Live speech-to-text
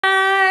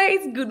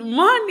guys, good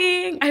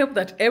morning. I hope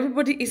that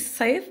everybody is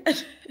safe.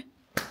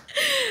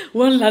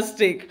 One last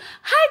take.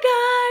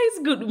 Hi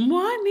guys, good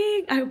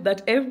morning. I hope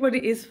that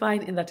everybody is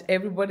fine and that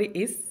everybody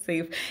is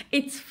safe.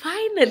 It's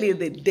finally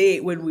the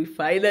day when we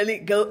finally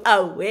go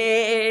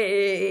away.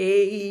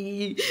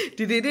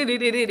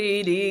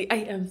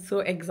 I am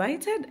so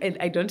excited and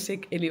I don't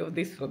take any of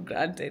this for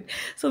granted.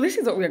 So this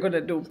is what we're going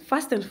to do.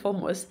 First and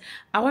foremost,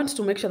 I want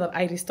to make sure that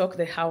I restock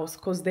the house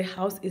because the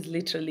house is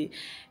literally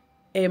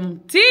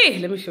empty.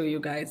 Let me show you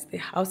guys. The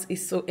house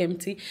is so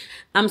empty.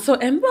 I'm so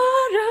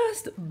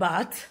embarrassed,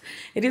 but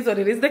it is what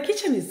it is. The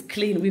kitchen is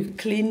clean. We've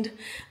cleaned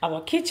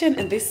our kitchen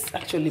and this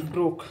actually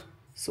broke.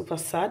 Super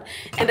sad.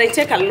 And I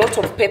take a lot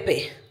of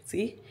pepper.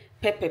 See?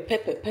 Pepper.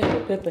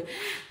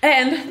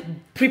 And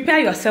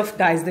prepare yourself,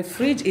 guys. The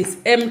fridge is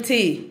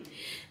empty.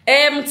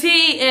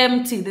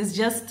 Empty. There's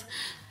just,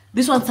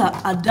 these ones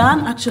are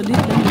done actually.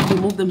 Let me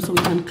remove them so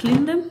we can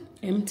clean them.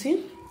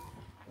 Empty.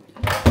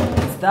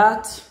 There's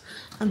that.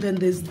 And then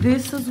there's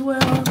this as well.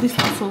 This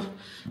also.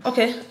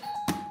 Okay.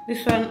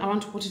 This one, I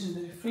want to put it in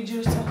the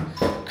refrigerator.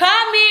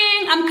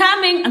 I'm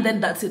coming. And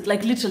then that's it.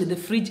 Like literally the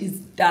fridge is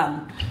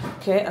done.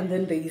 Okay. And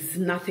then there is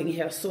nothing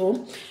here.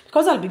 So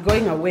because I'll be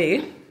going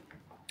away,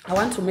 I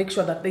want to make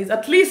sure that there's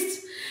at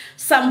least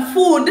some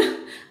food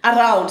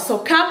around. So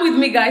come with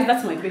me, guys.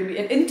 That's my baby.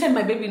 And anytime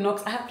my baby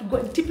knocks, I have to go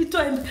and tiptoe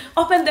and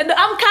open the door.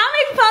 I'm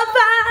coming,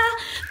 Papa.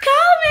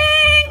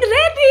 Coming.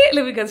 Ready?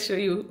 Let me just show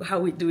you how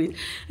we do it.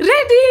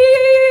 Ready?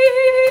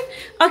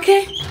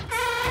 Okay.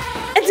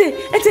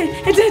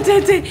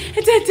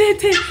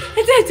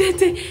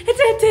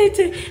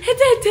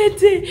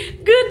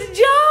 Good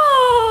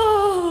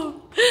job.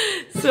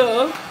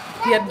 So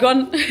he had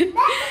gone.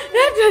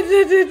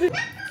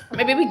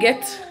 My baby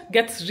gets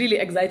really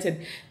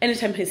excited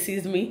anytime he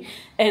sees me,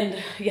 and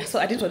yeah, so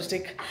I didn't want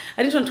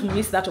to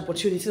miss that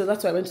opportunity, so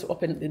that's why I went to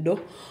open the door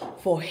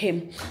for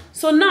him.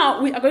 So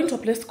now we are going to a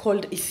place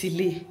called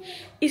Isili.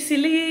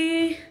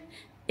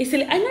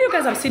 I know you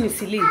guys have seen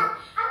Isili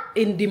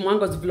in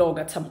Dimwango's vlog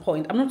at some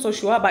point. I'm not so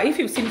sure, but if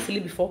you've seen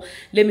Isili before,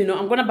 let me know.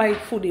 I'm gonna buy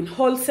food in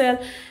wholesale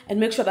and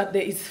make sure that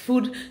there is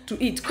food to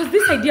eat, because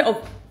this idea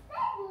of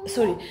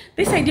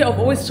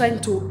always trying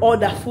to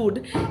order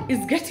food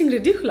is getting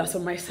ridiculous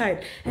on my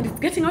side, and it's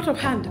getting out of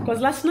hand, because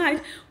last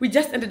night we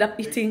just ended up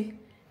eating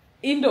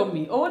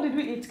Indomie. Or what did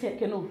we eat,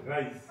 Keno?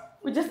 Rice.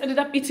 We just ended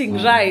up eating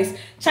rice,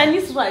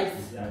 Chinese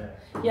rice.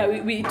 Yeah,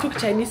 we took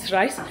Chinese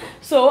rice.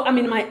 So I'm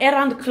in my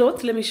errand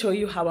clothes. Let me show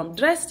you how I'm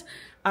dressed.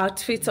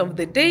 Outfits of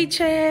the day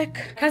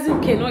check. Cousin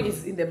Keno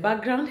is in the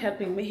background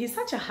helping me. He's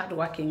such a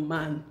hard-working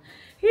man.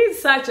 He's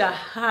such a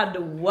hard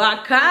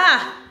worker.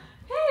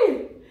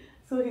 Hey.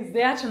 So he's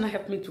there trying to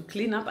help me to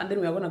clean up, and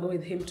then we are going to go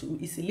with him to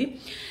Isili.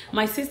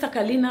 My sister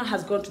Kalina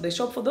has gone to the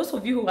shop. For those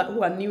of you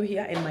who are new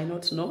here and might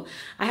not know,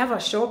 I have a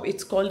shop.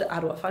 It's called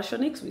Arwa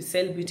Fashionics. We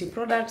sell beauty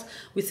products.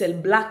 We sell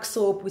black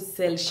soap. We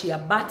sell shea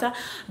butter.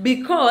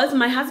 Because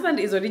my husband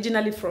is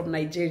originally from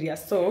Nigeria.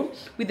 So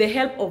with the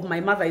help of my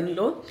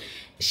mother-in-law,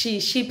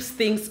 she ships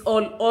things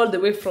all the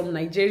way from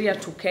Nigeria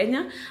to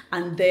Kenya,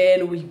 and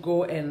then we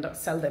go and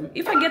sell them.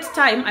 If I get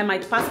time, I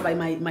might pass by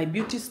my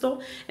beauty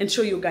store and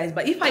show you guys.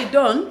 But if I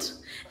don't,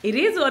 it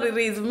is what it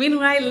is.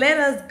 Meanwhile, let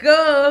us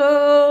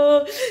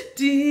go.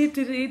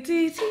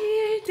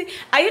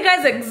 Are you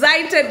guys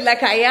excited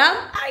like I am?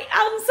 I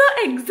am so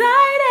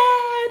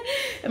excited.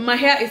 And my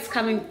hair is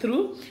coming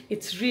through.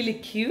 It's really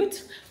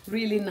cute,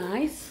 really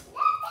nice.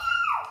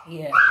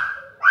 Yeah.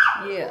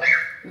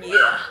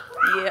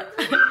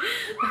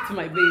 That's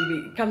my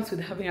baby. It comes with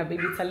having a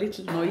baby. It's a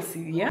little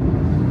noisy, yeah?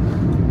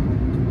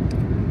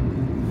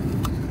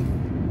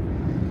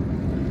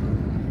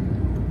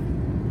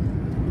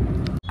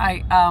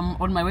 I am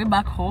on my way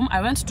back home.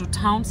 I went to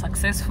town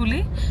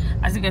successfully.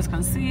 As you guys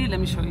can see, let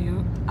me show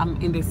you. I'm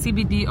in the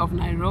CBD of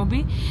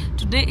Nairobi.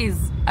 Today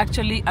is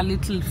actually a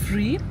little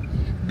free,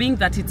 being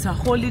that it's a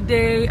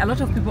holiday. A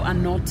lot of people are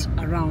not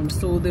around,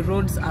 so the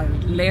roads are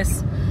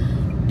less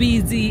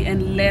busy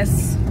and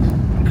less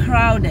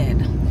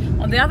crowded.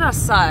 On the other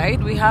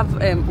side, we have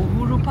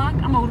Uhuru Park.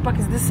 Uhuru Park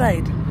is this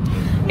side.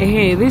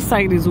 This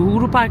side is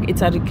Uhuru Park.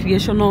 It's a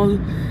recreational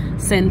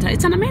center.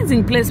 It's an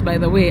amazing place, by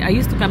the way. I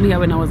used to come here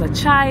when I was a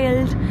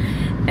child,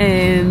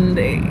 and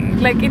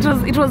like it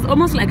was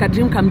almost like a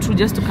dream come true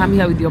just to come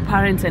here with your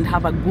parents and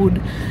have a good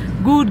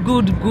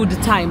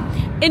time.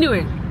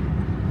 Anyway,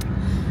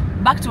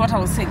 back to what I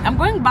was saying. I'm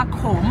going back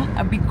home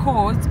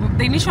because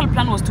the initial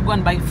plan was to go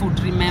and buy food,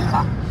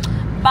 remember?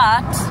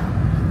 But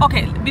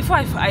okay, before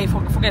I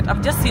forget,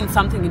 I've just seen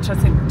something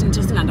interesting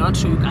and I want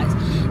to show you guys.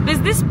 There's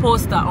this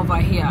poster over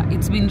here.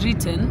 It's been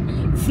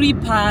written, free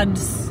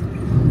pads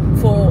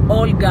for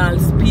all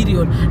girls,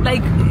 period.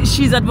 Like,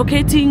 she's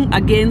advocating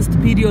against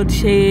period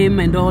shame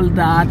and all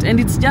that, and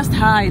it's just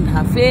her and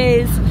her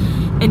face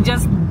and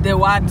just the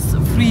words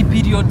free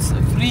periods,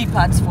 free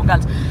pads for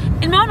girls.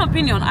 In my own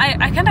opinion,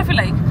 I kind of feel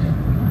like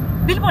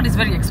billboard is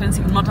very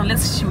expensive, not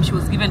unless she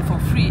was given for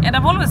free. And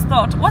I've always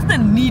thought, what's the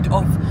need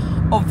of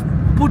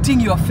putting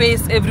your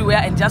face everywhere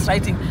and just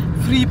writing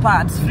free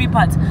parts.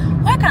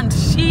 Why can't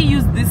she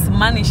use this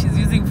money she's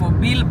using for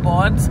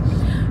billboards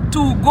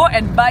to go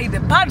and buy the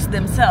parts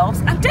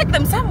themselves and take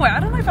them somewhere? I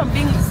don't know if I'm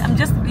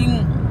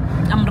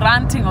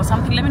ranting or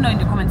something. Let me know in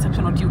the comment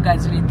section what you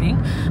guys really think.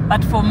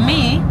 But for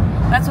me,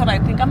 that's what I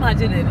think.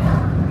 Imagine it.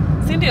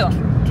 Cindy?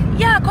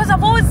 Yeah, because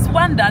I've always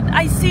wondered.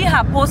 I see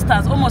her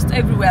posters almost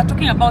everywhere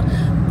talking about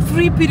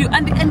free period,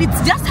 and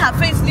it's just her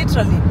face,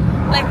 literally,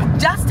 like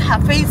just her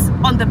face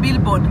on the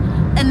billboard,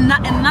 and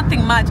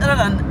nothing much other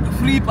than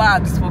free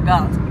pads for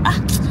girls.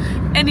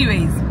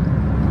 Anyways,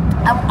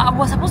 I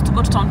was supposed to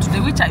go to town today,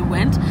 which I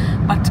went,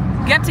 but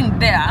getting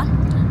there,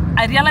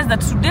 I realized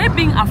that today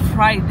being a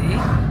Friday,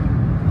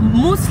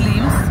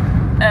 Muslims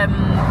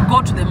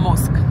go to the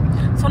mosque.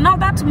 So now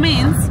that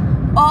means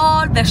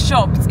all the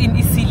shops in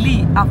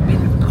Isili have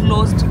been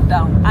closed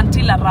down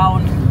until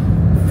around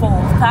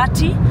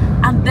 4:30,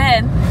 and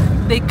then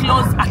they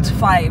close at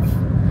 5.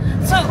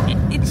 So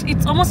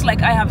it's almost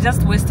like I have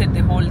just wasted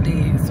the whole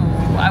day. So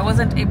I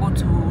wasn't able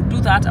to do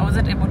that. I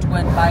wasn't able to go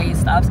and buy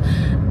stuff.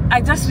 I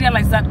just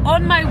realized that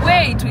on my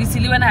way to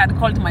Isili, when I had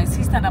called my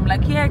sister and I'm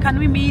like, yeah, can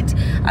we meet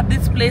at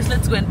this place?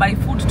 Let's go and buy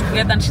food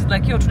together. And she's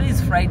like, yo, today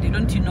is Friday,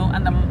 don't you know?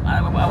 And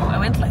I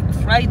went like,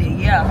 Friday,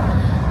 yeah.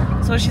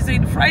 So she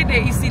said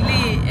Friday,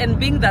 Isili, and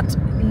being that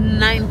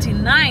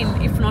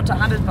 99, if not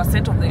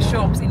 100% of the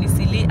shops in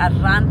Isili are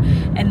run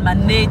and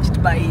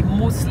managed by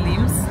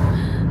Muslims,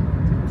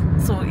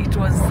 so it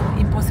was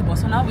impossible.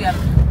 So now we are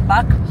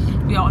back.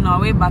 We are on our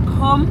way back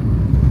home.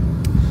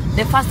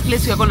 The first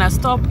place we are gonna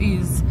stop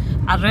is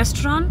a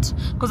restaurant,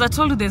 because I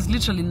told you there's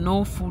literally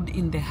no food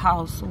in the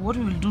house. So what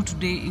we will do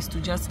today is to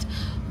just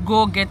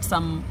go get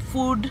some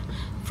food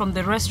from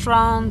the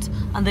restaurant,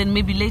 and then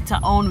maybe later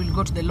on we'll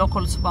go to the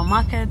local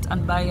supermarket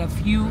and buy a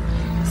few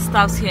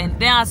stuffs here and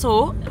there.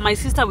 So my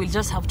sister will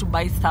just have to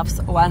buy stuffs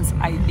once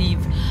I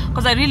leave,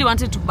 because I really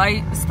wanted to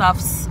buy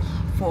stuffs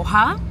for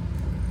her.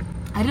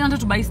 I really wanted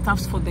to buy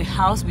stuffs for the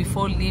house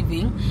before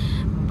leaving,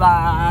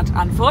 but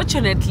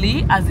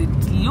unfortunately, as it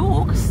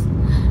looks,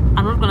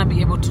 I'm not gonna be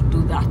able to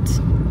do that.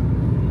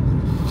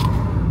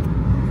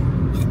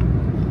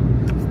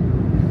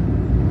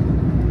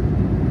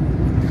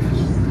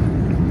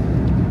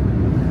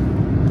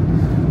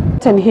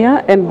 And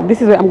here, and this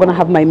is where I'm gonna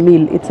have my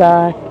meal. It's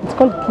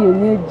called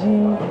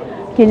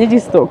kienyeji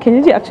store.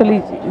 Kienyeji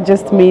actually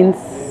just means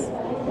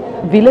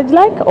village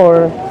like,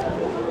 or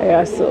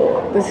yeah,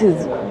 so this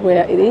is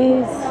where it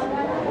is,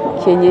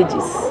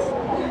 kienyeji's.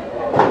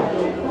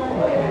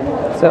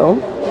 Okay. So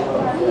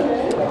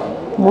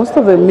most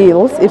of the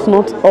meals, if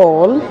not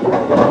all,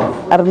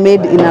 are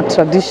made in a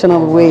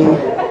traditional way.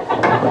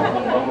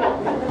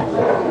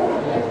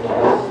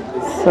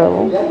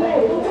 So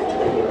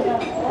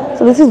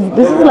this is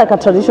like a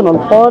traditional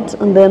pot,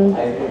 and then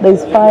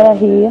there's fire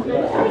here.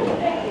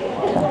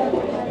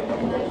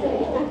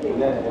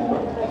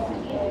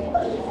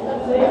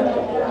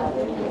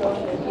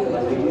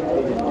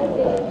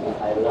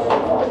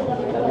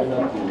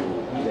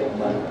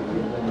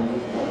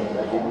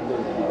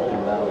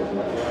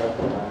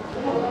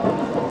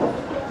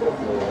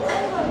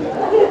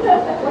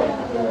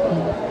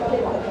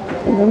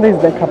 And then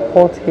there's like a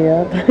pot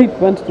here if you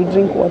want to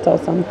drink water or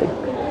something.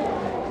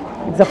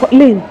 It's a pot.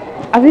 Lynn,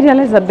 have you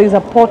realized that there's a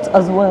pot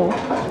as well?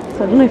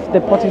 So I don't know if the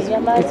pot is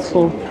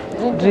for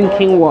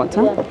drinking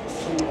water.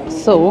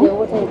 So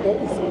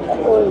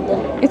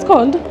it's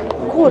called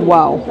cool.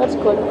 Wow. That's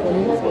cold.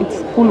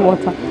 It's cool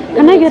water.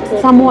 Can I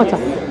get some water?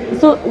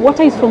 So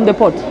water is from the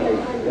pot.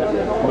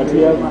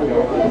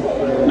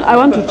 I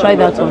want to try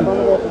that one.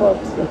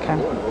 Okay.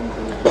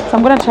 So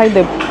I'm gonna try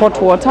the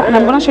pot water, and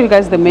I'm gonna show you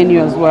guys the menu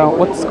as well.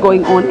 What's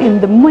going on in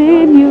the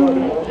menu?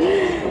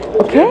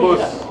 Okay.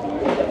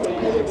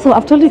 So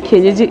I've told you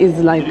kienyeji is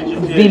like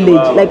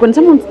village. Like when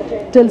someone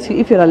tells you,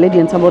 if you're a lady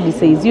and somebody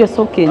says you're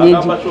so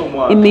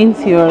kienyeji, it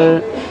means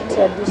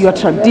you're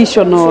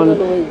traditional.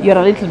 You're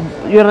a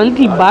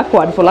little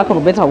backward, for lack of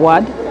a better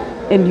word,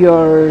 and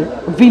you're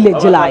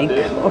village like.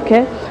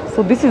 Okay.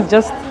 So this is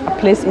just a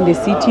place in the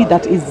city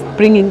that is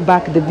bringing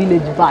back the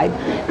village vibe.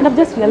 And I've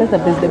just realized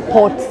that there's the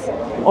pots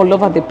all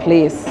over the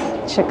place.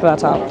 Check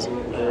that out.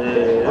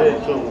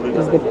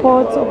 There's the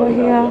pots over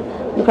here.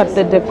 Look at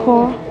the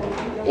decor.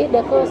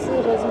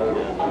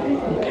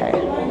 Okay.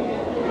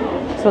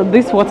 So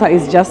this water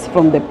is just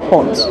from the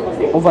pot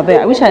over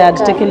there. I wish I had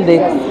taken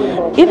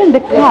even the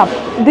cup.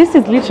 This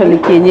is literally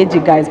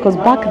kienyeji, guys, because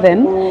back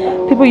then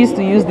people used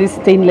to use these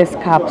stainless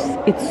cups.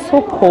 It's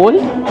so cold.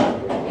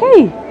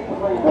 Hey.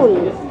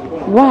 Cool.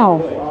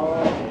 Wow.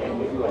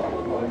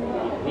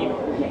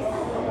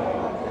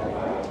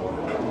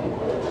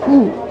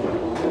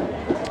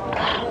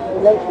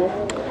 Like it?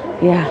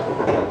 Yeah.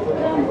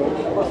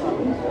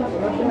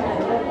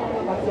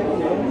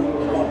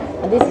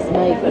 This is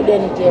my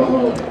hidden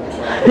gem.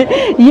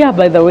 Yeah,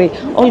 by the way,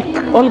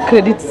 all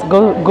credits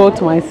go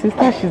to my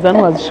sister. She's the one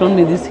who has shown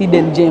me this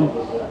hidden gem.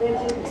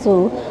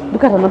 So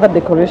look at another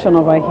decoration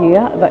over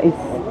here that is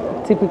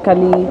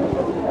typically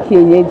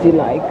kienyeji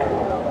like.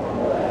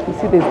 You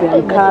see, there's the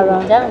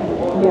Ankara.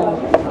 Yeah,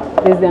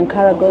 there's the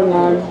Ankara going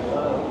on.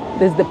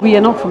 we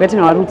are not forgetting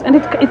our roots, and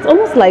it's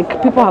almost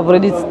like people are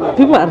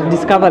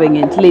discovering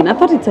it. Lynn, I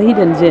thought it's a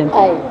hidden gem.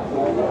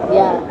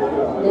 Yeah.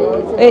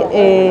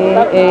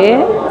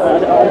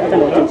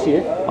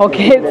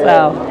 Okay,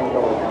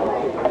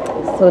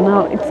 so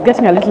now it's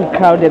getting a little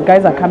crowded.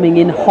 Guys are coming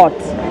in hot.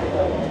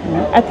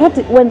 I thought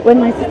when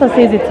my sister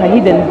says it's a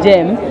hidden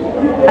gem,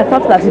 I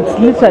thought that it's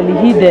literally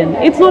hidden.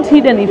 It's not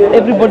hidden if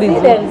everybody's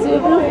hidden. So you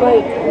look for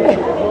it.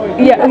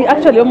 Yeah, we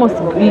actually almost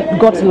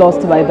got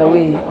lost, by the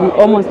way. We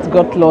almost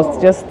got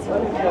lost, just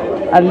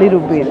a little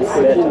bit.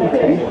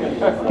 Okay,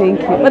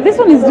 thank you. But this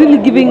one is really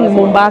giving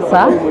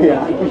Mombasa.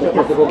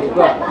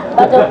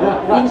 But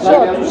in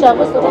short, you shall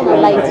go on the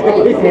light.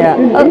 Yeah.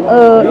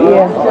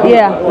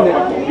 Yeah.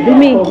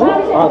 Me.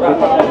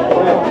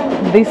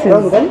 This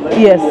is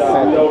yes.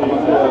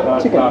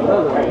 Chicken.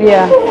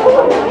 Yeah.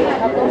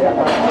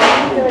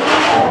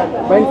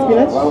 Fine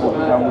spinach?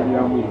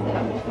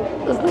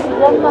 Is this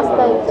grandma's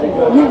style chicken?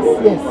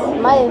 Yes.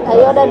 Mine, I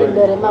ordered in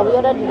Derema. We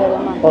ordered in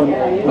Derema.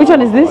 Which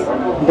one is this?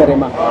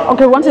 Derema.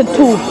 Okay, we wanted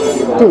two.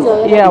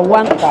 Yeah,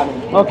 one.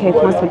 Okay, it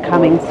must be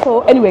coming.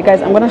 So anyway,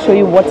 guys, I'm gonna show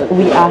you what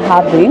we are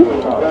having.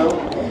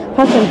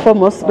 First and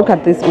foremost, look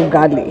at this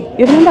ugali.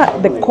 You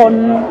remember the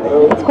corn?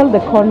 It's called the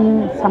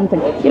corn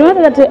something. You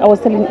remember that I was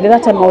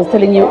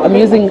telling you I'm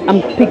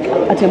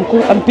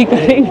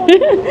pickling.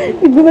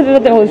 You remember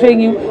that I was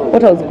showing you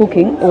what I was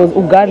cooking? It was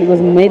ugali. It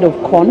was made of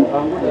corn,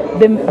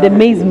 the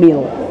maize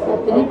meal.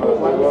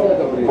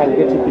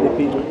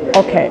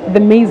 Okay, the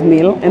maize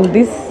meal, and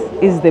this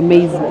is the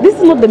maize. This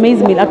is not the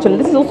maize meal actually.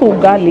 This is also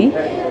ugali,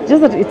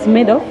 just that it's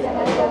made of.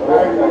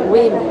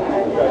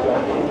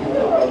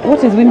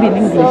 What is wimbi in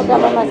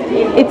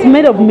English? It's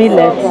made of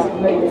millet.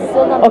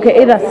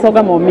 Okay, either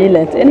sorghum or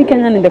millet. Any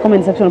Kenyan in the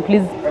comment section,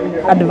 please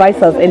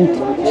advise us and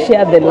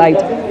share the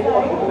light.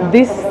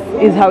 This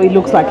is how it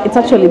looks like. It's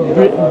actually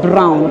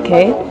brown,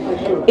 okay?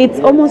 It's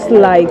almost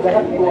like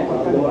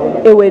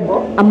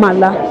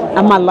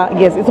amala.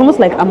 Yes, it's almost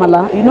like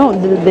amala. You know,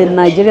 the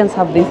Nigerians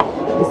have this.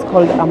 It's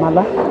called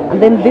amala.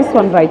 And then this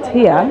one right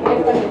here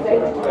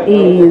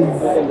is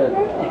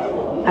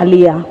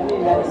alia.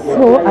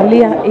 So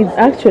alia is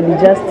actually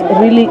just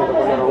really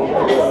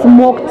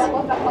smoked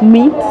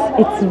meat.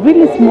 It's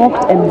really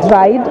smoked and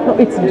dried. No,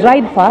 it's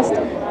dried first,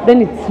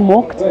 then it's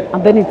smoked,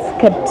 and then it's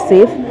kept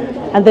safe,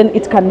 and then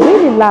it can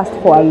really last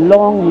for a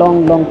long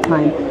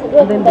time.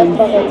 And then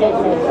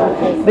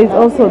there's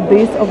also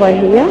this over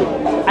here.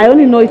 I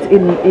only know it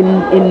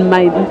in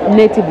my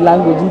native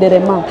language, in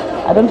Derema.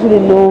 I don't really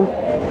know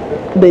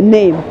the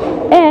name.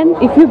 And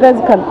if you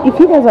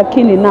guys are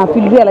keen enough,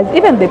 you'll realize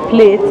even the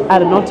plates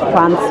are not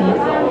fancy.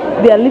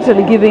 They are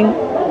literally giving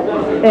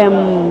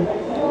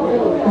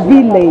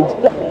village.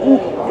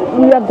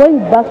 We are going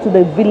back to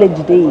the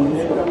village days.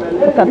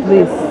 Look at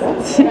this.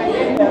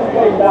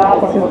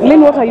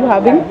 Lynn, what are you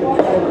having?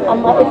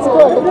 It's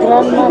called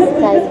grandma's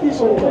style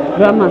chicken.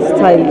 Grandma's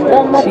style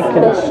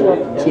chicken.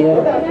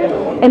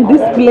 Yeah. And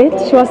this plate,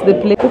 show us the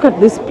plate. Look at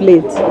this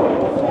plate.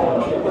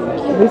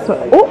 This one.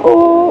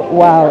 Oh,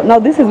 wow. Now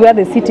this is where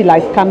the city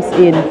life comes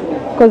in,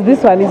 because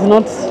this one is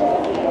not.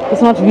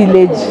 It's not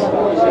village.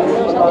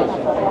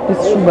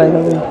 It's true, by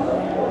the way.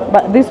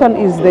 But this one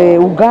is the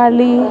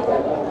ugali.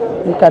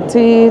 Look at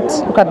it.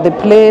 Look at the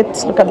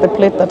plate. Look at the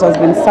plate that has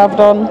been served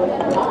on.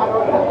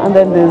 And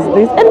then there's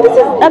this. And this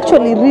is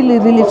actually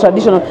really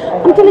traditional.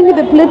 I'm telling you,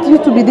 the plate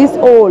used to be this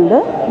old.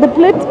 The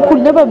plate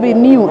could never be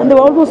new. And they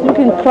were almost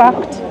looking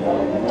cracked.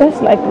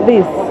 Just like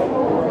this.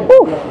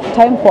 Whew,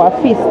 time for a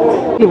feast.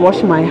 I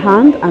wash my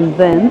hand and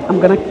then I'm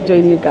going to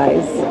join you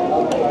guys.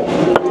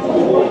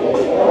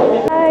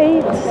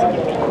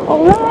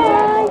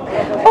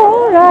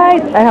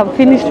 Alright, I have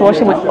finished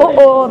washing my,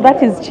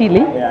 that is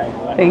chili.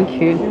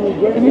 Thank you.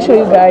 Let me show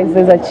you guys,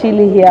 there's a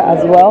chili here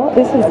as well.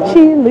 This is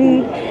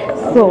chili.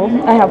 So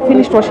I have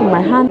finished washing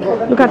my hand.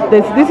 Look at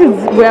this. This is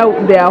where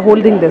they are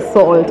holding the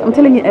salt. I'm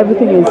telling you,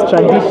 everything is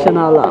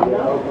traditional.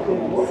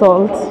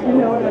 Salt.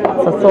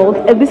 It's a salt.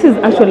 And this is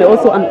actually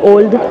also an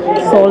old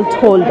salt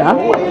holder.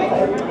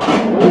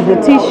 With the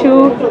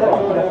tissue.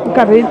 Look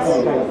at it.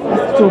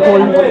 It's to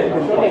hold.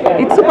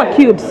 It's super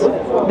cute.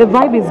 The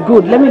vibe is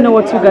good. Let me know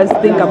what you guys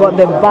think about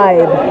the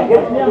vibe.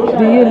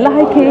 Do you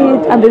like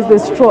it? And there's the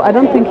straw. I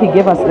don't think he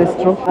gave us the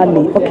straw.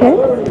 Ali, okay?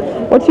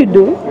 What you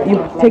do, you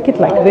take it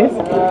like this.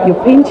 You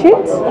pinch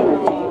it.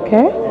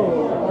 Okay?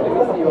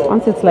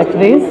 Once it's like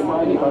this,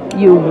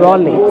 you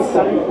roll it.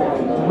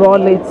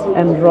 Roll it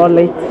and roll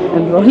it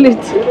and roll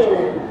it.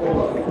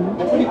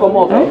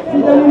 Okay?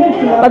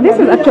 But this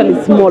is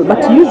actually small.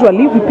 But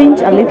usually we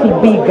pinch a little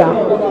bigger.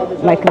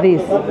 Like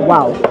this.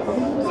 Wow.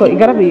 So you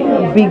gotta be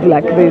big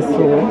like this.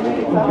 So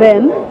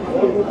then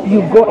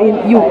you go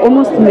in, you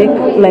almost make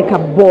like a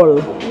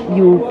ball.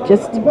 You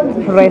just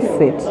press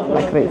it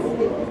like this.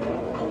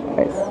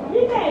 Press.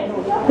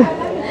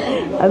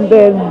 And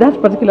then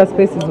that particular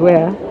space is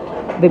where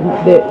the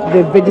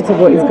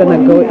vegetable is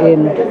gonna go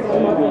in.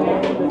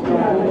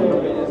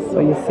 So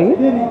you see?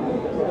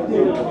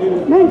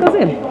 Then it goes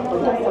in.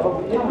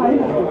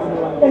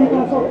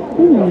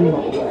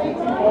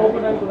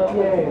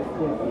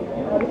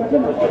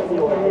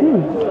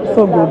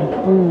 So good.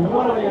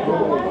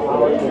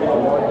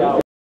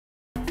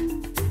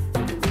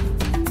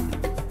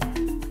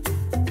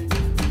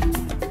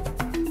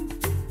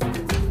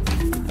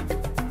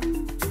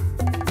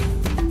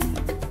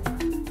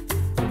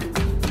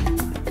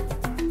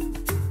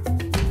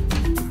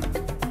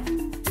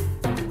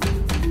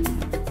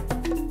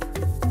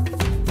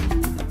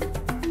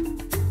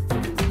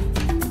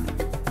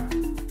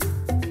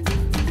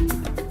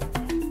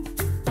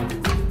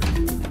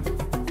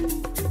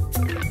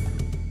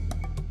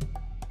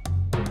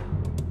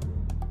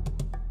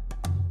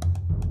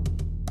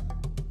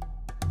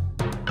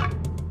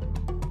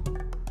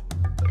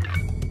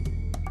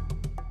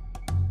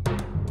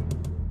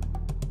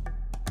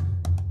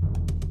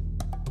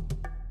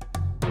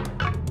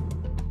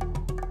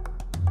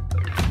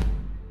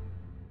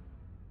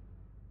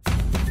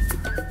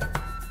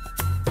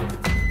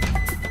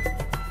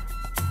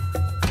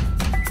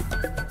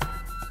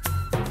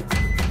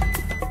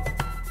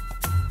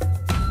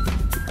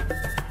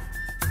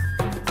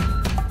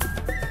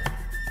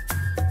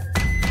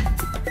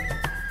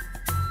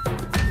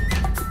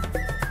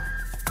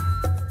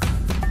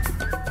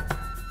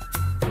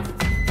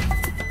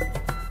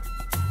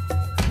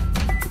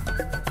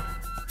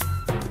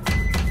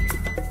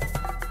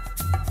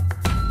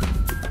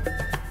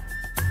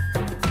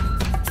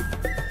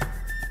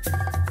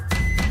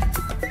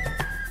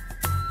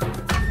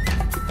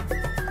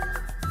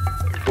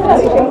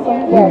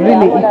 We've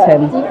really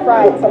eaten. Deep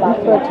fried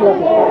tilapia.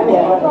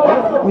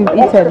 We've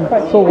eaten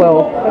so well.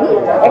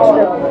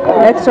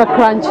 Extra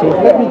crunchy.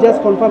 Let me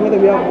just confirm whether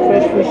we have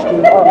fresh fish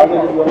too.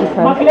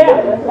 Okay.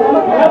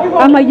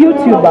 I'm a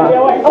YouTuber.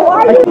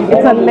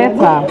 It's a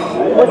letter.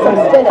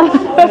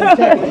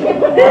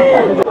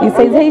 He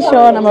says, hey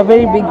Sean, I'm a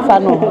very big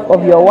fan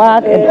of your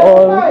work and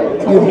all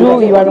you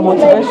do. You are a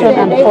motivation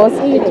and force.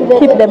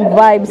 Keep them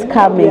vibes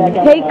coming.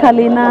 Hey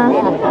Kalina,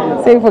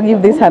 say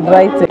forgive this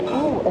handwriting.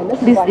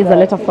 This is a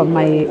letter from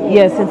my,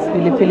 yes, it's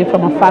Pili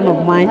from a fan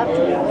of mine.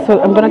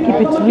 So I'm going to keep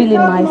it really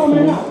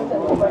nicely.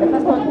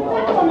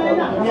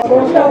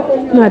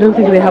 No, I don't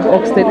think they have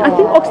oxtail. I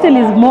think oxtail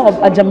is more of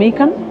a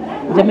Jamaican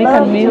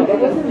meal.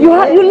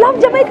 You love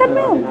Jamaican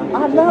meal?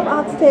 I love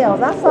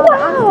oxtails. I saw the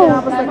oxtail. I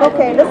was like,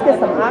 okay, let's get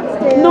some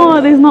oxtail.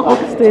 No, there's no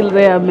oxtail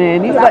there,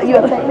 man.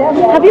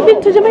 Have you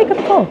been to Jamaica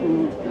before?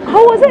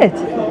 How was it?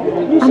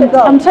 You should go.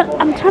 I'm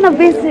trying to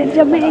visit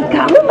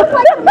Jamaica.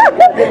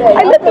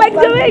 I look like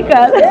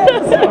Jamaica.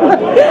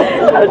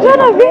 I'm trying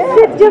to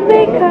visit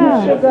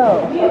Jamaica. You should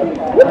go.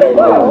 You can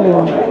go.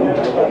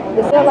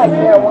 It smells like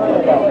marijuana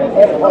though.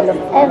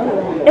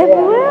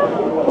 Everywhere?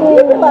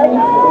 You can like,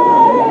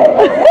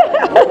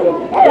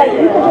 like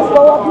you can just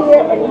go up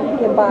here and you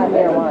can buy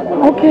marijuana.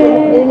 Okay.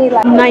 You need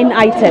like 9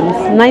 items.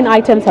 9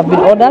 items have been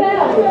ordered,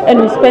 and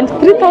we spent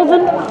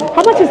 3,000.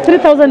 How much is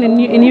 3,000 in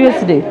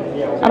USD?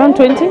 Around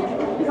 20?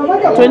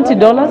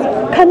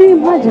 $20? Can you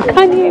imagine?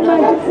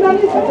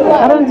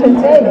 Around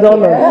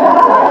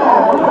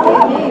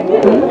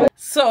 $20.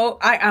 So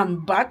I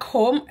am back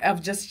home.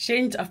 I've just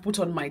changed. I've put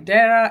on my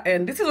dera,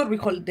 and this is what we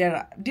call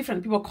dera.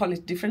 Different people call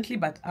it differently,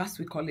 but us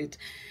we call it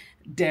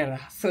dera.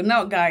 So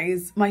now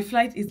guys, my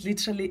flight is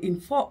literally in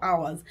 4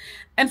 hours,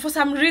 and for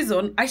some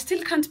reason I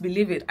still can't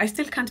believe it. I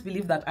still can't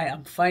believe that I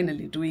am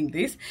finally doing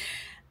this.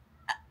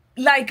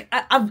 Like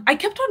I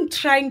kept on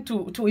trying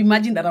to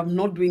imagine that I'm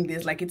not doing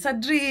this, like it's a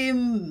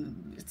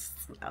dream,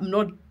 I'm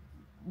not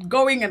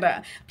going, and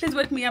please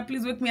wake me up,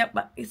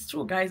 but it's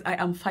true guys. I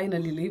am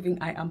finally leaving.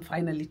 I am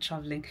finally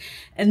traveling,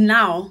 and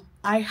now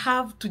I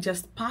have to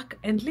just pack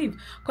and leave,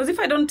 because if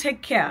I don't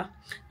take care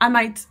I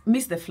might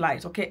miss the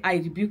flight. Okay, I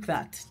rebuke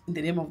that in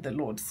the name of the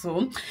Lord.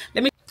 So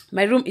let me,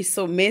 my room is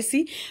so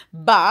messy,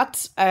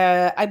 but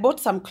I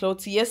bought some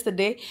clothes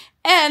yesterday,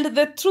 and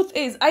the truth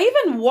is I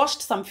even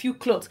washed some few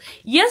clothes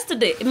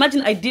yesterday.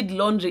 Imagine I did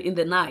laundry in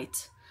the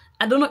night.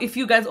 I don't know if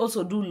you guys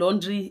also do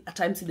laundry at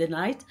times in the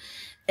night.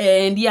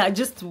 And yeah, I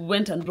just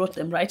went and brought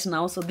them right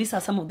now. So these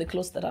are some of the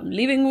clothes that I'm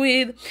living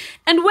with.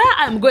 And where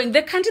I'm going,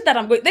 the country that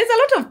I'm going, there's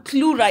a lot of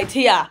clue right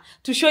here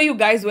to show you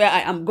guys where I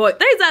am going.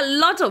 There is a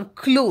lot of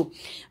clue.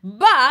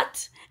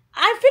 But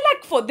I feel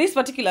like for this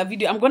particular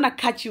video, I'm going to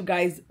catch you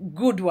guys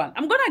good one.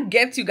 I'm going to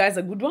get you guys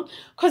a good one.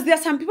 Because there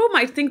are some people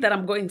might think that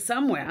I'm going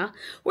somewhere,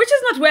 which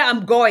is not where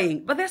I'm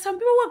going. But there are some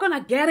people who are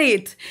going to get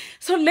it.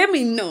 So let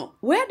me know.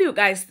 Where do you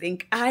guys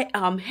think I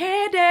am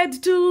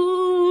headed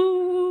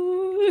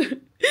to?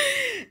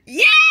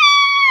 Yeah!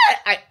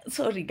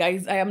 Sorry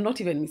guys, I am not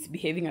even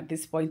misbehaving at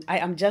this point. I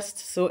am just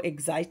so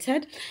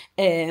excited.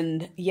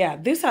 And yeah,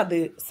 these are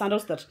the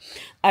sandals that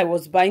I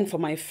was buying for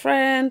my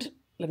friend.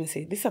 Let me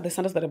see. These are the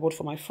sandals that I bought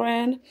for my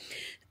friend.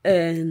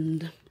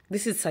 And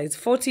this is size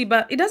 40,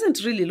 but it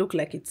doesn't really look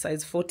like it's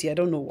size 40. I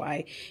don't know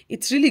why.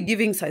 It's really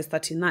giving size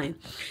 39.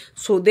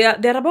 So there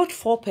are about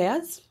 4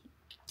 pairs.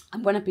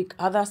 I'm going to pick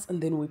others,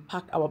 and then we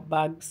pack our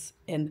bags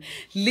and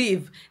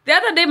leave. The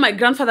other day, my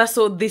grandfather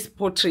saw this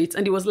portrait,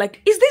 and he was like,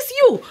 is this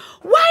you?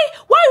 Why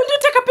would you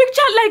take a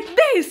picture like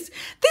this?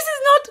 This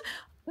is not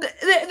the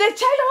child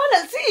I want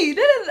to see.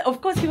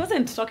 of course, he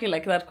wasn't talking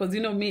like that because,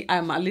 you know, me,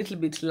 I'm a little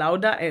bit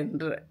louder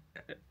and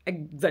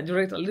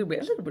exaggerate a little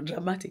bit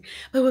dramatic.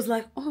 But it was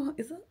like, oh,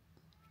 is that?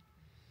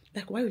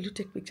 Like, why will you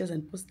take pictures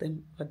and post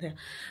them over there?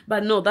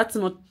 But no, that's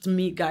not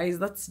me, guys.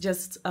 That's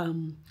just a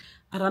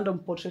random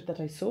portrait that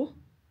I saw.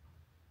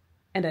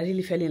 And I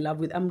really fell in love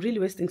with. I'm really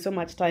wasting so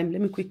much time.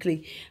 Let me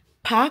quickly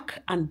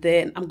pack and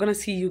then I'm gonna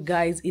see you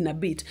guys in a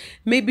bit,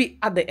 maybe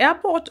at the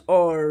airport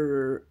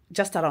or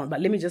just around,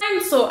 but let me just.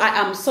 So I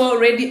am so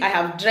ready. I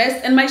have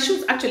dressed and my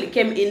shoes actually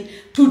came in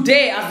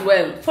today as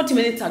well, 40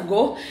 minutes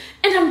ago,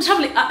 and I'm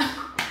traveling.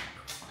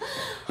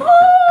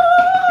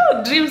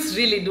 Oh, dreams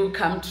really do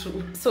come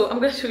true. So I'm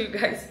gonna show you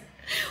guys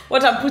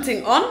what I'm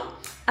putting on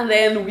and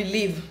then we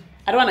leave.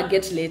 I don't want to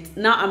get late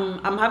now.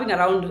 I'm having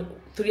around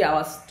 3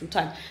 hours to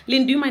time.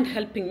 Lynn, do you mind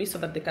helping me so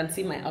that they can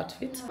see my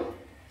outfit?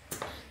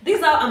 This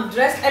is how I'm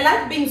dressed. I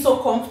like being so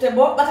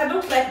comfortable, but I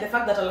don't like the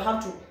fact that I'll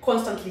have to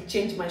constantly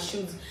change my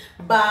shoes.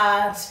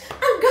 But,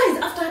 and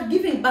guys, after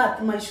giving birth,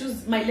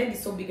 my leg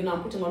is so big now.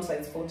 I'm putting on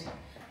size 40.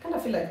 I kind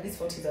of feel like this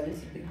 40 is a little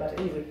big, but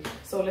anyway.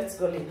 So let's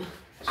go, Lynn.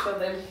 Show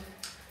them.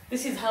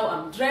 This is how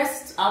I'm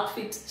dressed.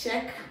 Outfit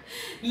check.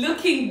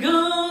 Looking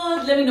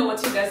good. Let me know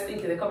what you guys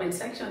think in the comment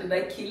section. Did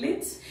I kill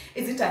it?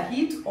 Is it a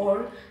hit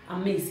or a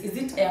miss? Is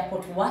it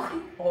airport worthy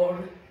or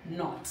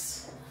not?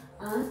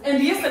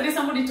 And yesterday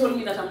somebody told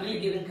me that I'm really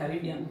giving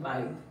Caribbean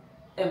vibe.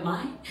 Am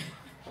I?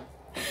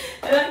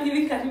 Am I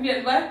giving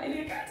Caribbean vibe? And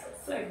you guys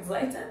are so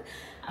excited.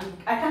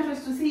 I can't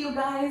wait to see you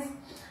guys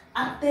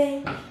at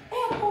the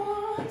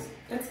airport.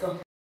 Let's go.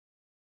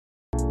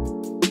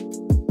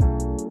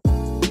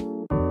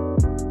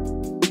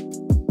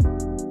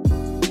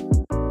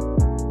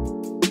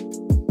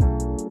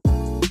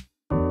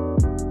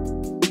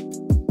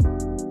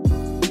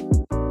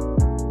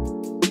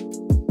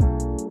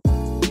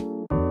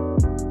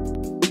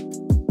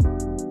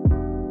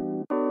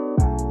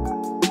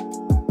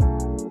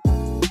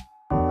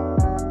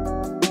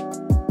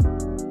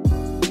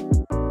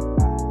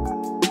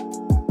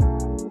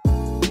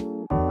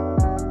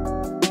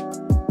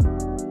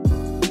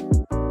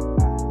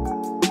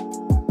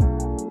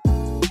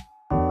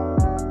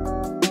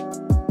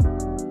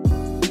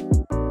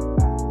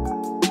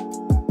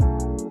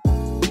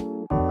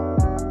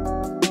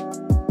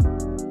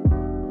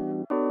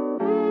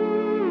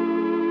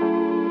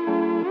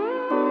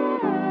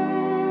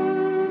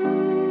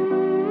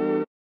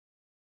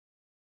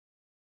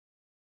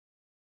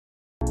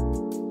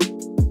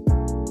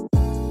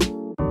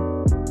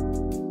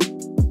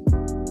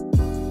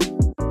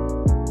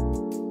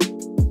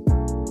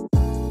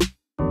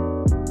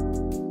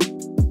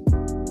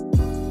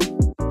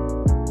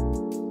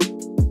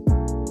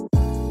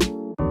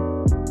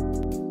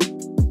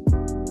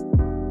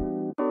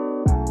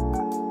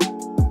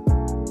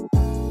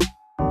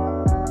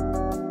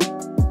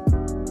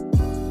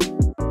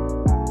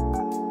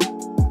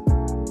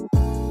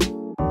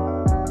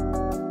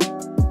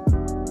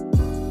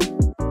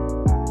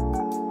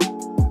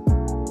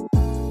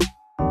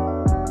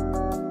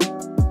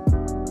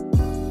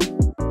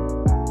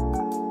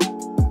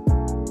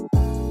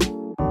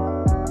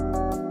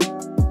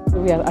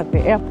 We are at the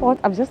airport.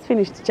 I've just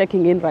finished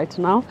checking in right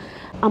now.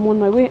 I'm on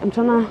my way. I'm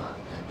trying to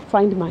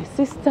find my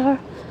sister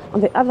on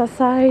the other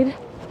side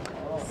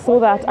so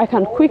that I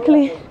can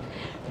quickly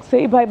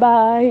say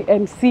bye-bye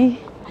and see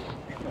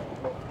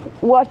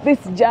what this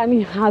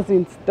journey has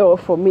in store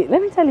for me.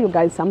 Let me tell you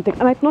guys something.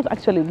 I might not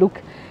actually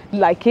look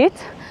like it,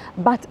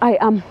 but I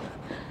am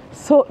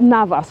so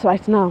nervous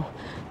right now.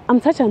 I'm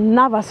such a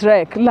nervous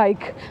wreck.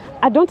 Like,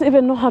 I don't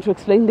even know how to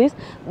explain this,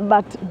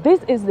 but this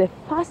is the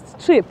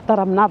first trip that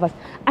I'm nervous.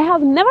 I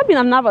have never been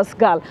a nervous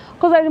girl,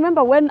 because I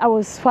remember when I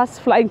was first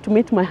flying to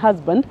meet my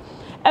husband,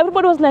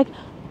 everybody was like,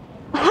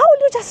 how will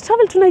you just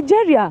travel to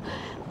Nigeria?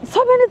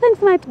 So many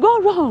things might go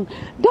wrong.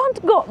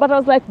 Don't go. But I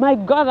was like, my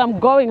God, I'm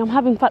going. I'm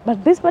having fun.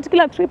 But this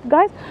particular trip,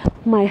 guys,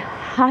 my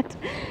heart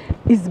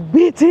is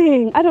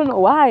beating. I don't know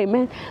why,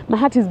 man. My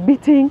heart is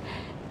beating.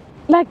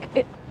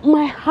 Like,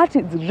 my heart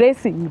is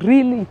racing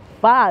really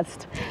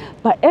fast.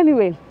 But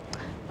anyway,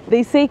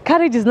 they say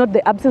courage is not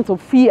the absence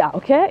of fear,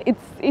 okay?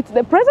 It's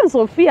the presence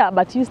of fear,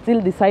 but you still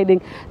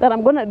deciding that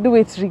I'm gonna do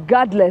it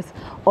regardless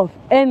of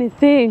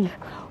anything.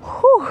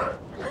 Whew.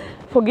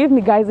 Forgive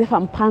me, guys, if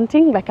I'm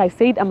panting. Like I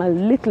said, I'm a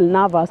little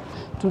nervous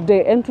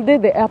today, and today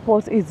the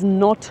airport is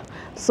not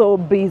so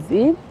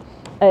busy.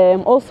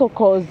 Also,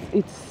 cause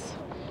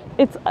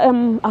it's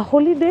a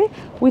holiday,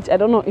 which I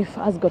don't know if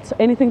has got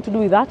anything to do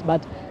with that,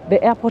 but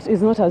the airport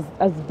is not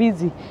as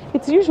busy.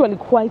 It's usually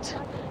quite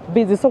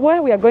busy. So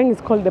where we are going is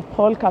called the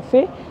Paul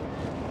Cafe.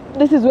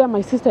 This is where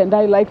my sister and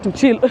I like to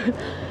chill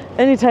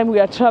anytime we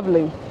are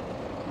traveling.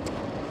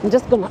 I'm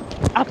just gonna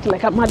act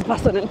like a mad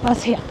person and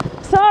pass here.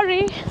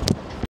 Sorry.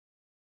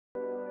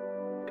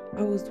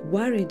 I was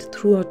worried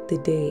throughout the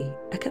day.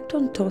 I kept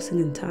on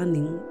tossing and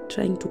turning,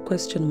 trying to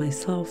question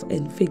myself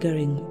and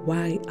figuring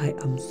why I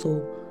am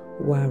so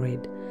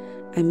worried.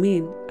 I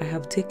mean, I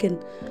have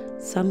taken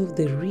some of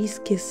the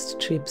riskiest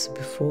trips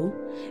before,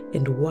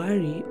 and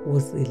worry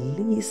was the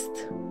least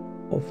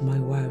of my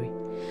worry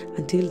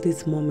until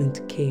this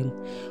moment came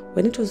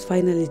when it was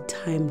finally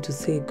time to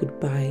say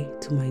goodbye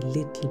to my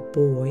little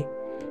boy.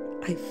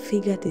 I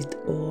figured it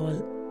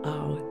all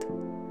out.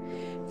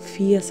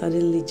 Fear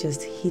suddenly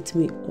just hit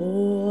me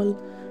all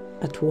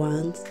at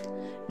once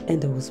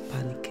and I was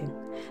panicking.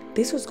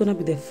 This was gonna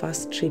be the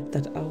first trip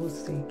that I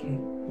was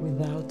taking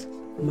without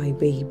my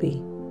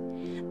baby.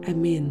 I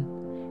mean,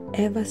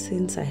 ever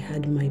since I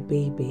had my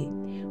baby,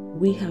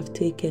 we have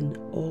taken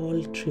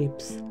all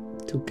trips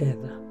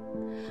together.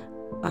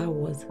 I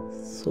was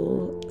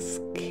so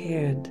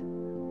scared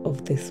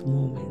of this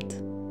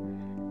moment.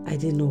 I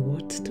didn't know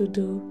what to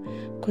do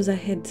because I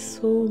had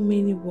so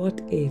many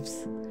what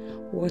ifs.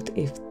 What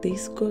if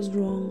this goes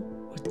wrong?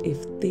 What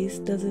if this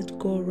doesn't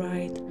go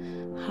right?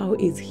 How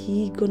is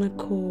he gonna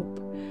cope?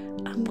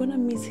 I'm gonna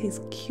miss his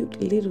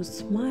cute little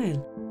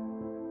smile.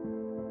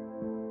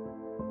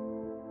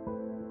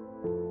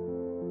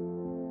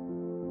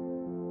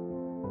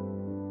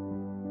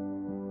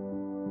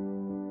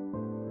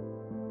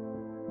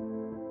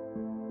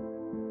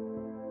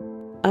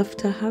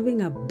 After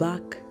having a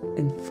back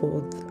and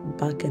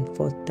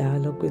forth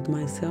dialogue with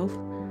myself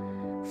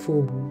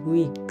for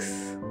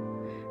weeks,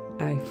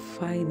 I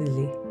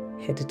finally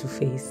had to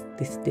face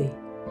this day.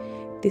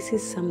 This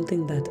is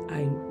something that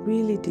I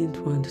really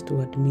didn't want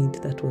to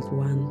admit that was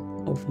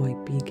one of my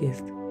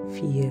biggest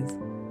fears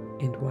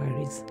and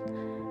worries.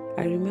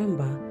 I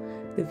remember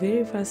the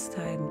very first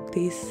time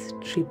this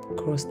trip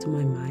crossed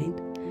my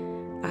mind,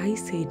 I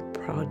said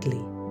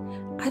proudly,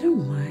 I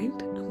don't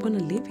mind, I'm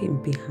gonna leave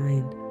him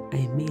behind.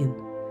 I mean,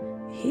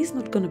 he's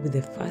not gonna be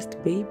the first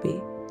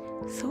baby.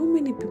 So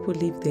many people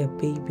leave their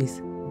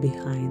babies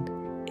behind.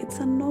 It's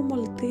a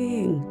normal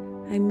thing.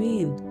 I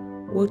mean,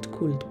 what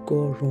could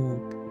go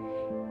wrong?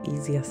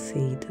 Easier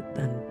said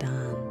than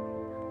done.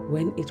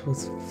 When it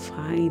was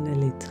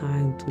finally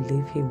time to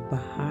leave him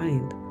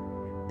behind,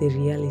 the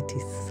reality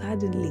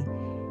suddenly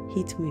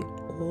hit me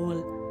all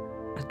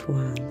at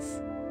once.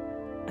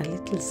 A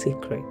little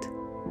secret.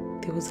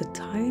 There was a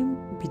time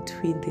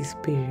between this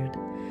period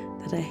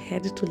that I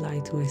had to lie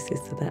to my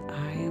sister that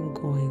I am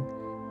going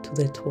to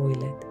the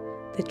toilet.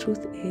 The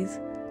truth is,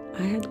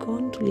 I had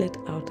gone to let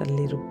out a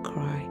little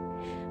cry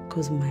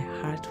because my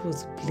heart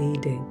was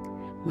bleeding.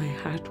 My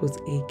heart was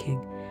aching.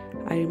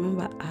 I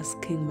remember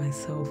asking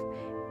myself,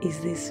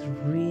 is this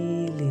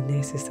really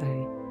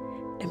necessary?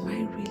 Am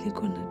I really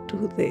gonna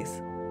do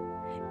this?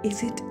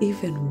 Is it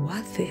even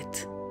worth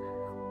it?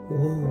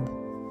 Whoa.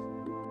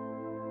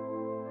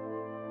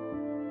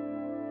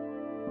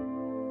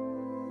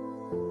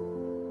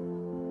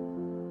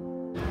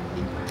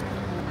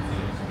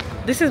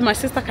 This is my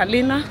sister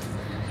Kalina.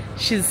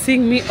 She's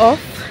seeing me off.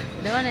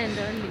 The one and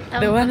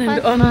only. The one and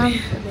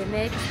only. The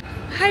next.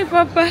 Hi,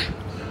 Papa.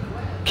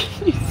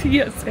 Can you see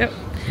yourself?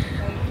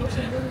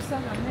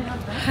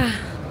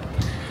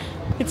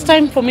 It's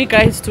time for me,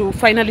 guys, to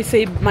finally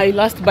say my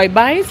last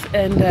bye-byes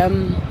and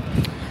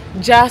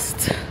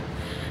just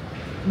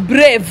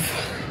brave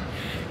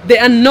the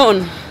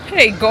unknown.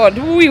 Hey, God.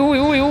 I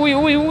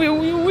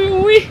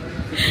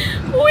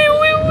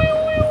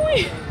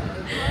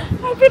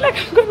feel like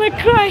I'm gonna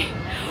cry.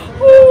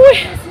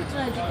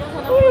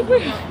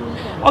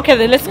 Okay,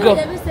 then let's go.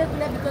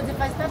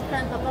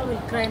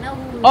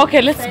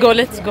 Okay, let's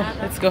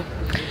go.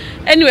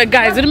 Anyway,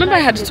 guys, remember I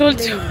had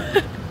told you.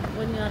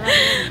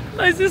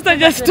 My sister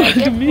just told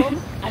me.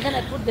 And then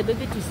I put the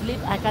baby to sleep.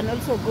 I can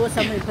also go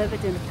somewhere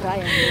private and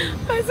cry.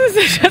 My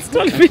sister just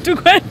told me to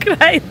go and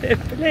cry in the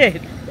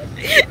plane.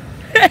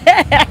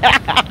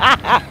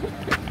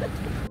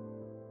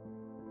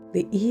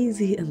 The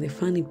easy and the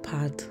funny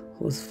part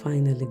was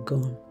finally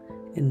gone,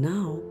 and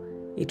now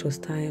it was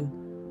time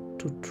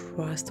to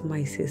trust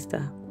my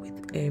sister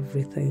with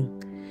everything.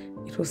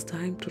 It was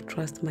time to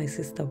trust my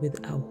sister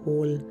with our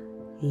whole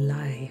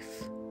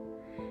life.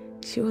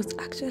 She was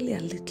actually a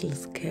little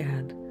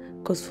scared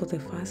because for the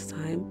first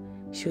time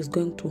she was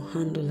going to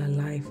handle her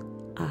life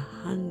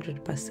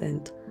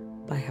 100%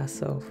 by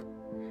herself.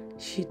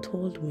 She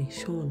told me,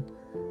 Sean,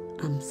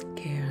 I'm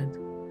scared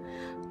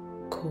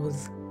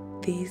because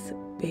this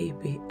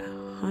baby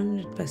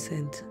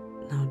 100%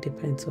 now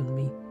depends on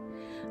me.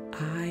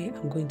 I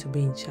am going to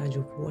be in charge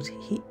of what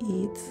he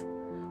eats,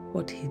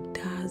 what he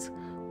does,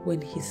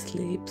 when he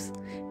sleeps.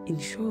 In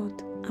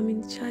short, I'm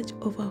in charge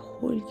of a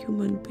whole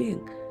human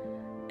being.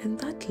 And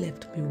that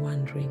left me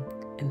wondering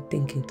and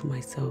thinking to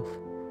myself,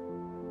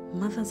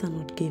 mothers are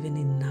not given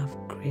enough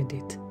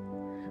credit.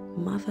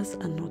 Mothers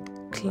are not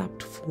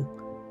clapped for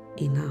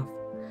enough.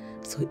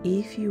 So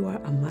if you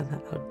are a mother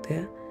out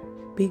there,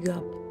 big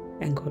up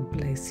and God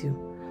bless you.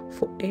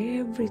 For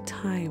every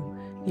time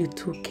you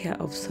took care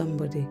of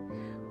somebody,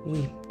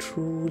 we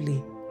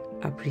truly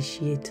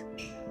appreciate.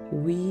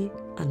 We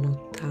are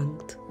not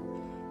thanked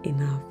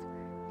enough.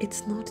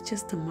 It's not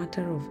just a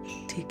matter of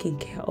taking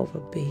care of a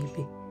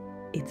baby,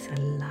 it's a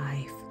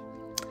life.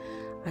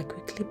 I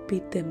quickly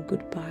bid them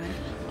goodbye.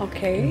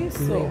 Okay,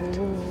 so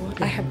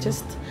I have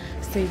just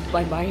said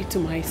bye-bye to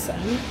my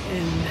son,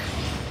 and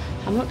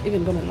I'm not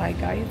even gonna lie,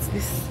 guys,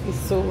 this is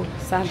so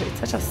sad. It's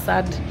such a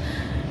sad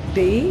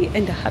day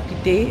and a happy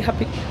day.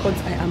 Happy because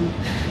I am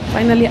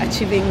finally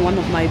achieving one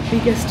of my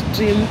biggest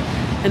dreams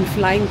and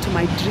flying to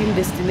my dream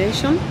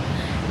destination.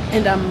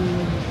 And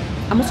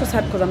I'm also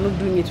sad because I'm not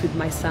doing it with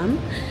my son,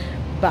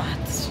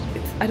 but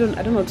I don't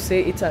know what to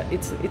say. It's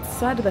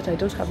sad that I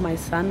don't have my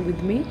son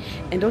with me,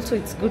 and also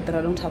it's good that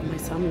I don't have my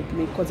son with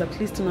me, because at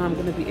least now I'm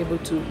going to be able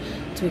to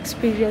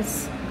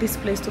experience this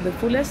place to the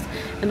fullest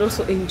and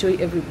also enjoy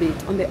every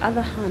bit. On the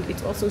other hand,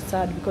 it's also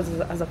sad because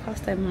as a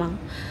first-time mom,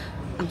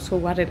 I'm so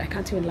worried. I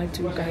can't even lie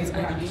to you guys. I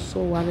am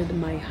so worried.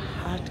 My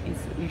heart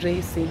is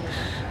racing.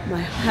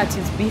 My heart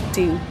is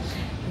beating.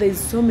 There's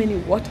so many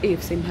what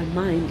ifs in my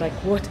mind, like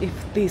what if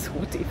this,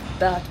 what if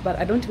that, but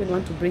I don't even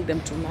want to bring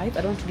them to life.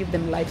 I don't want to give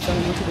them life, so I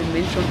don't want to even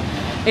mention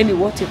any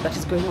what if that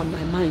is going on in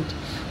my mind.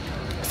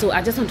 So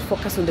I just want to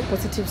focus on the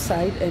positive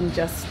side and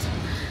just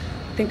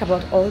think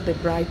about all the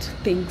bright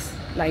things.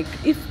 Like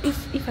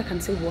if I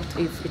can say what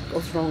if it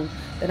goes wrong,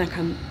 then I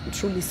can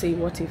truly say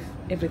what if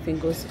everything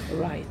goes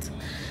right.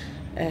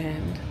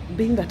 And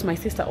being that my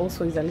sister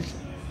also is a little,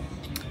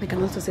 I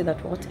can also say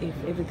that what if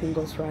everything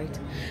goes right.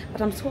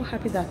 But I'm so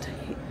happy that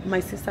my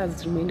sister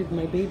has remained with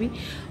my baby,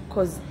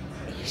 because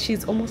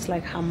she's almost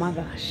like her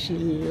mother. She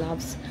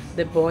loves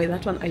the boy.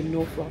 That one I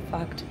know for a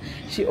fact.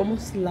 She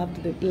almost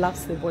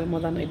loves the boy more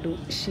than I do.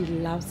 She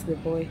loves the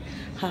boy.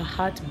 Her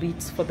heart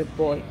beats for the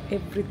boy.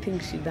 Everything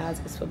she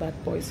does is for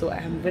that boy. So I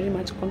am very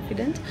much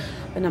confident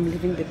when I'm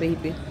leaving the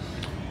baby.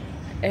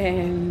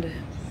 And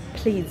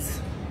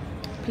please,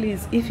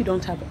 if you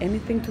don't have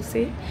anything to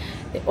say,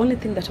 the only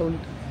thing that I will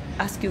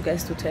ask you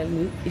guys to tell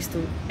me is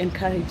to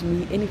encourage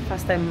me, any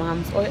first-time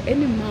moms or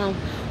any mom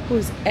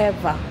who's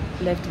ever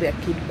left their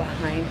kid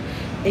behind,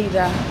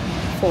 either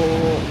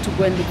to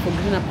go and look for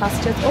greener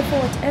pastures or for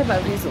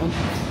whatever reason.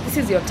 This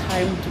is your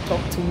time to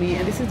talk to me,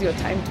 and this is your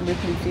time to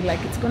make me feel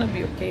like it's gonna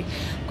be okay,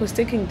 because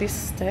taking this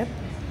step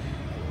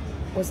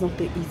was not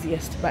the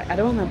easiest. But I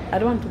don't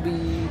want to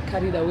be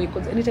carried away,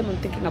 because anytime I'm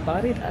thinking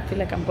about it, I feel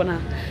like I'm gonna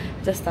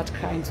just start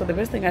crying. So the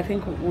best thing I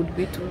think would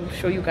be to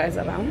show you guys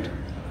around.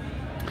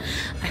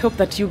 I hope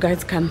that you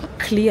guys can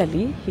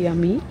clearly hear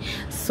me.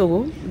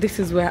 So this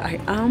is where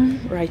I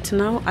am right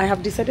now. I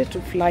have decided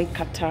to fly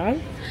Qatar.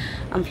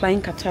 I'm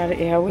flying Qatar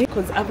Airways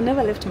because I've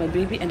never left my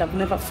baby and I've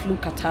never flew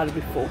Qatar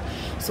before.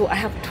 So I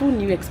have two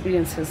new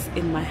experiences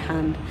in my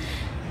hand.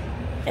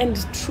 And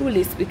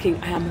truly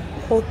speaking, I am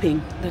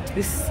hoping that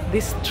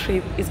this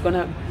trip is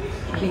gonna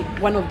be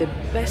one of the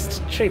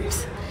best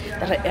trips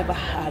that I ever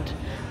had.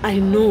 I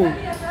know,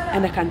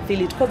 and I can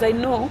feel it, because I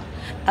know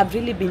I've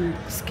really been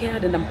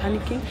scared and I'm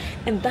panicking,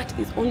 and that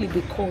is only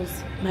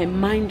because my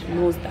mind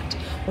knows that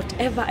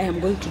whatever I am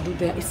going to do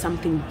there is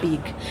something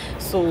big.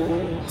 So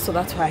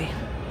that's why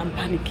I'm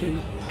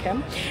panicking. Okay.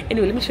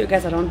 Anyway, let me show you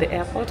guys around the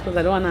airport, because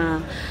I don't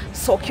wanna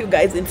soak you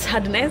guys in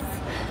sadness.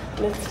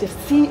 Let's just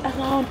see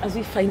around as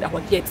we find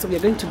our gate. So we are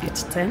going to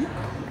gate 10.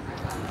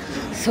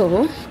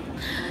 So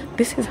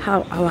this is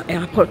how our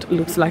airport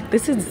looks like.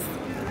 This is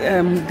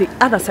the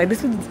other side.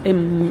 This is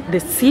the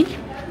C.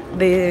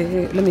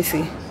 Let me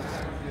see,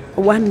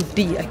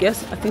 1D, I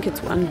guess. I think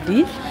it's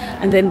 1D.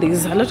 And then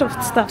there's a lot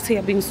of stuff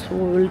here being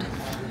sold.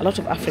 A lot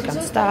of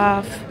African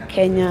stuff,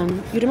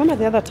 Kenyan. You remember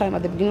the other time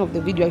at the beginning of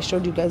the video I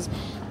showed you guys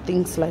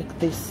things like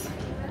this.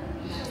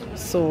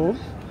 So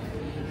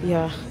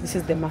yeah, this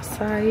is the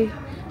Maasai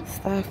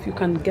stuff. You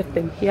can get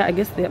them here. I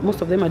guess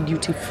most of them are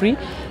duty free,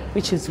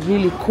 which is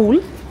really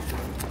cool.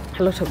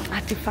 A lot of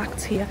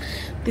artifacts here.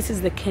 This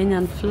is the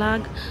Kenyan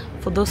flag.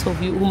 For those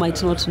of you who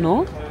might not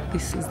know,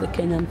 this is the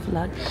Kenyan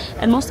flag.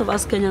 And most of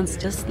us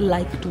Kenyans just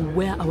like to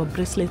wear our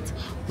bracelets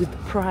with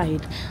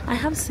pride. I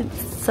have seen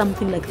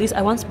something like this.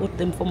 I once bought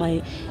them for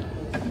my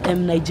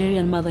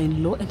Nigerian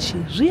mother-in-law, and she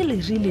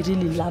really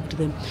loved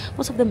them.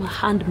 Most of them are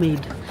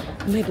handmade,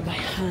 made by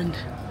hand.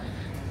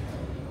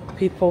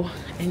 People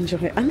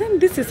enjoy. And then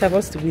this is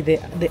supposed to be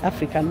the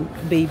African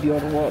baby or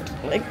what?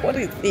 Like, what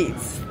is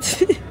this?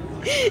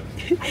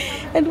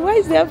 And why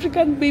is the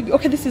African baby?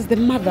 Okay, this is the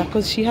mother,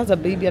 because she has a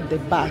baby at the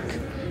back.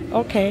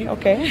 Okay.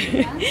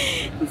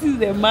 This is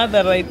the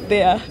mother right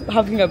there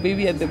having a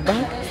baby at the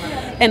back.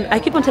 And I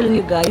keep on telling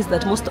you guys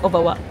that most of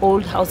our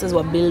old houses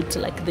were built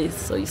like this.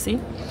 So you see,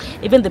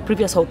 even the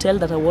previous hotel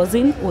that I was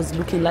in was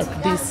looking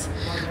like this.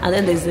 And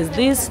then there's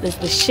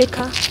the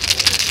shaker.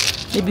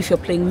 Maybe if you're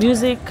playing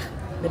music,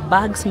 the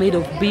bags made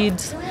of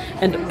beads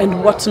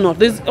and whatnot.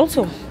 There's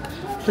also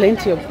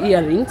plenty of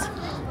earrings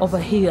over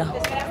here.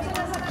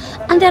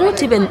 And they're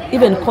not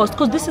even cost,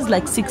 because this is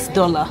like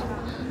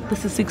 $6.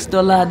 This is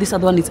 $6. This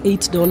other one is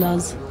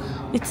 $8.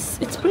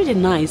 It's pretty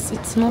nice.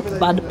 It's not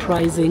bad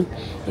pricing.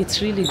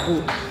 It's really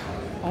good,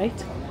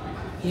 right?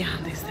 Yeah,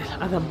 there's the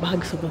other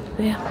bags over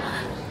there.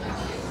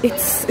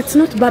 It's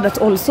not bad at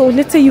all. So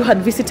let's say you had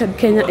visited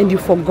Kenya and you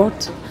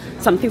forgot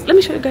something. Let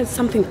me show you guys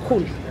something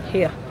cool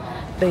here.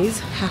 There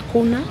is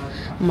Hakuna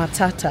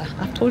Matata.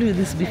 I've told you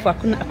this before.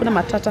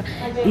 Hakuna Matata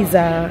is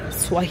a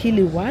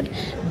Swahili word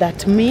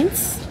that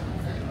means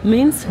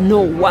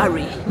no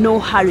worry, no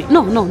hurry.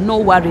 No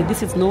worry.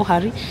 This is no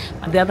hurry.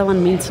 And the other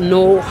one means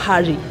no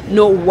hurry,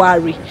 no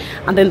worry.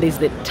 And then there's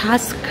the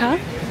Tusker.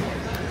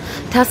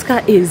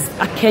 Tusker is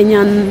a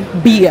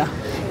Kenyan beer.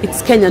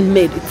 It's Kenyan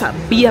made. It's a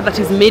beer that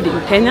is made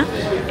in Kenya.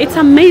 It's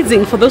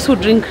amazing. For those who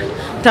drink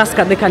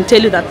Tusker, they can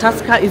tell you that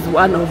Tusker is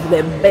one of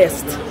the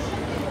best.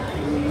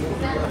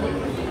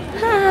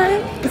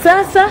 Hi.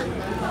 Sasa.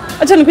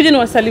 Acha nikuje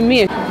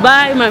niwasalimie.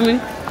 Bye, mommy.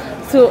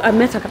 So I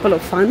met a couple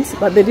of fans,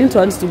 but they didn't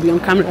want to be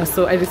on camera,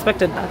 so I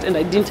respected that and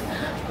I didn't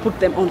put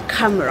them on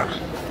camera.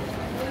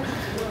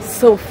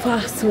 So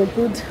far, so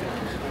good.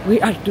 We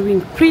are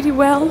doing pretty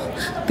well.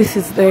 This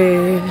is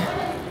the...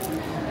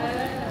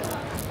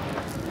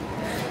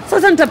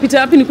 Sasa nitapita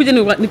wapi nikuje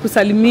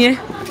nikusalimie?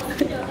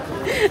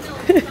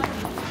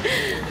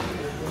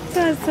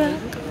 Sasa,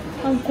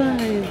 I'm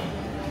fine.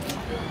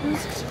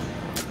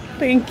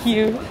 Thank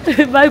you.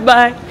 Bye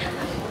bye.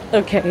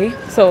 Okay,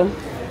 so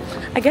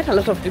I get a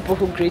lot of people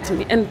who greet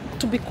me, and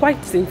to be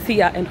quite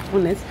sincere and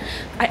honest,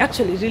 I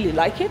actually really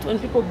like it when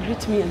people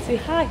greet me and say,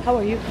 hi, how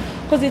are you?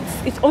 Because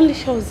it only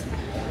shows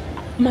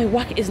my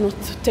work is not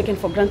taken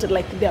for granted.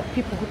 Like, there are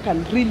people who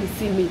can really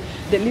see me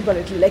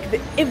deliberately. Like,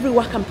 every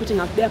work I'm putting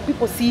out there,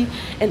 people see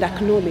and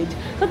acknowledge.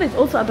 So there's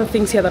also other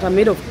things here that are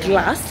made of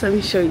glass. Let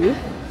me show you.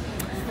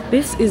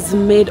 This is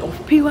made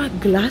of pure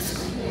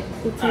glass.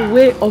 It's a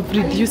way of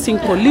reducing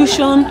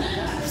pollution.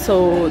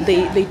 So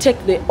they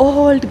take the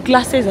old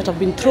glasses that have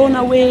been thrown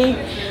away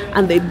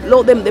and they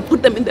blow them, they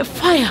put them in the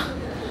fire,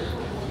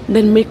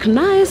 then make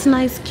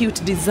nice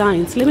cute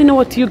designs. Let me know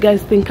what you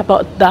guys think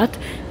about that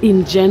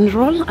in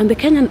general. And the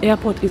Kenyan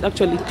airport is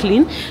actually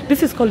clean.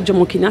 This is called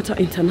Jomo Kenyatta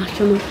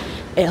International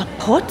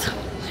Airport.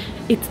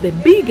 It's the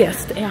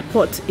biggest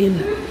airport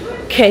in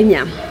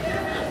Kenya,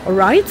 all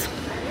right?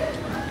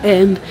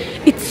 And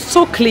it's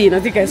so clean,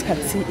 as you guys can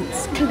see.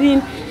 It's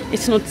clean,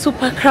 it's not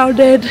super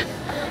crowded,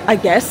 I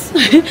guess.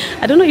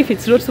 I don't know if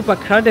it's not super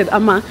crowded,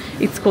 ama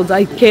it's because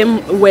I came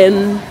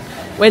when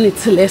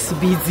it's less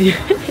busy.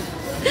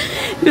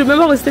 You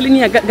remember I was telling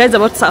you guys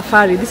about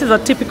safari. This is a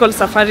typical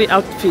safari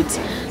outfit.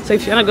 So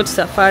if you want to go to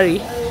safari,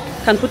 you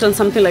can put on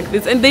something like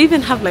this. And they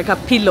even have like a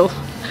pillow.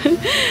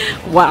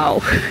 Wow.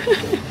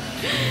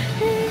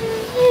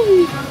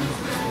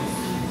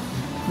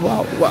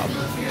 Wow.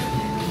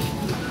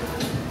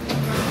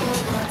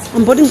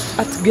 I'm boarding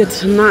at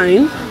gate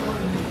 9.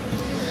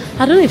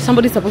 I don't know if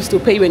somebody's supposed to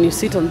pay when you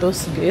sit on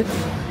those gates,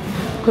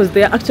 because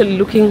they're actually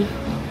looking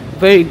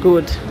very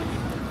good.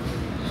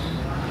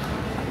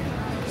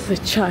 The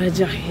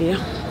charger here.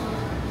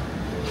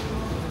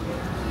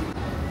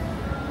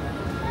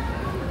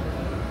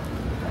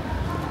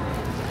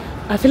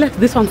 I feel like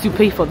these ones you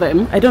pay for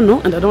them. I don't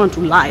know, and I don't want to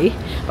lie,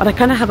 but I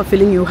kind of have a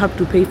feeling you have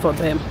to pay for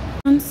them.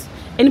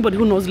 Anybody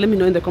who knows, let me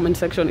know in the comment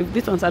section if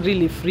these ones are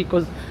really free,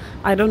 because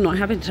I don't know, I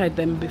haven't tried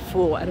them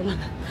before. I don't want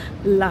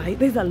to lie.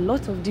 There's a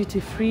lot of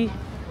duty-free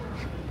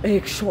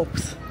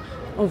shops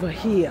over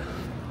here.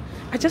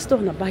 I just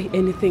don't want to buy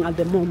anything at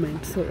the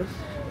moment, so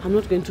I'm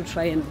not going to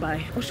try and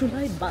buy. Or should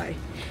I buy?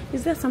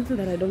 Is there something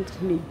that I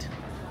don't need?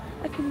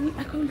 I can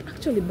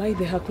actually buy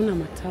the Hakuna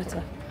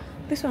Matata.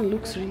 This one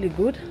looks really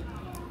good.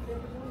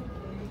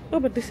 Oh,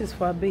 but this is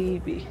for a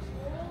baby.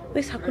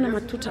 This Hakuna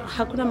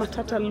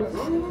Matata looks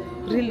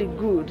really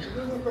good.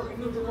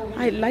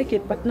 I like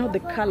it, but now the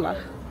color,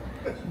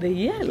 the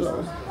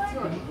yellow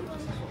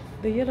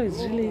is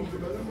really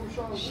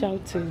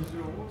shouting.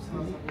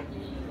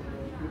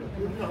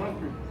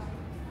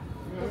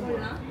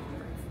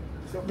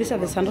 These are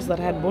the sandals that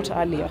I had bought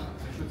earlier.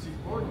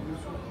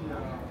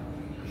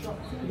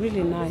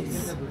 Really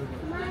nice.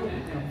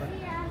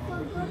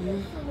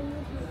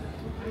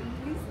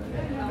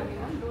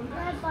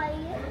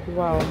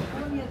 Wow,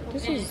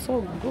 this is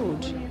so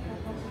good.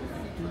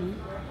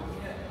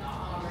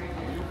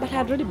 But I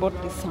had already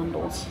bought these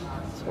sandals,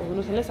 so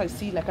unless I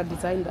see like a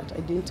design that I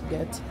didn't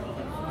get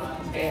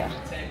there.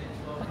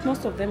 But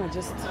most of them are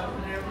just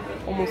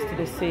almost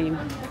the same,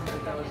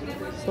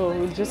 so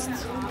we'll just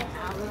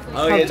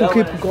have to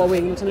keep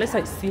going unless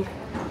I see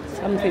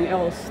something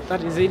else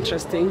that is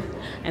interesting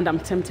and I'm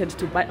tempted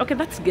to buy. Okay,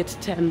 that's gate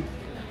 10.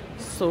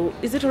 So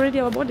is it already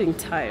our boarding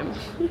time?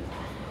 Let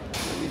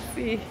me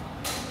see.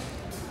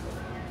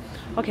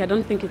 Okay, I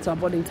don't think it's our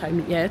boarding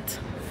time yet.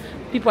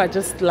 People are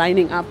just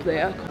lining up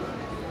there.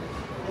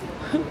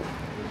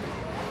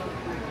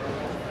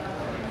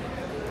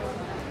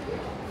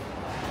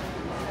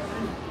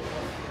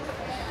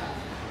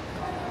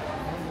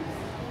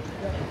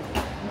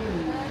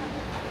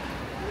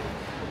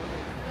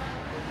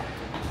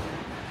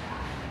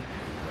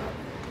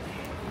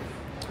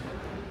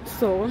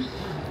 So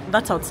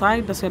that's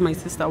outside. That's where my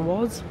sister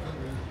was.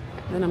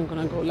 Then I'm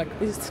gonna go like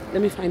this.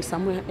 Let me find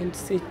somewhere and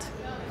sit.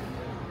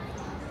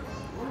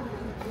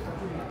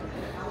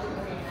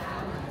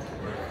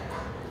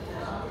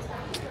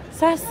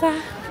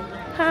 Sasa,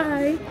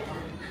 hi.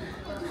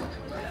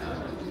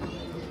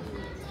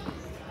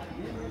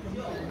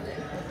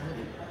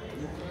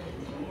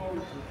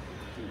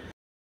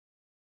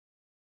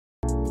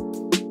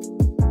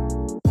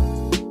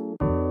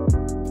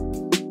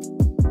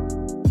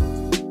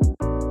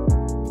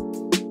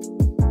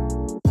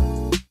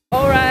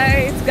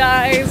 Alright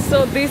guys,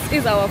 so this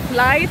is our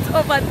flight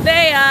over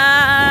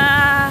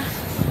there.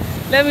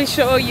 Let me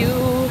show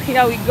you.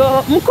 Here we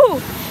go.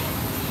 Mkuu.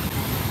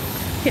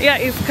 Here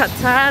is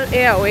Qatar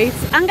Airways.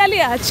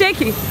 Angalia,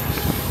 cheki.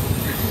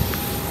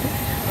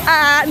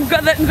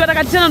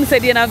 Ngoja tena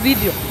nisaidie na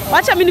video.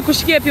 Wacha mimi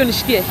nikushikie pia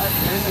unishikie.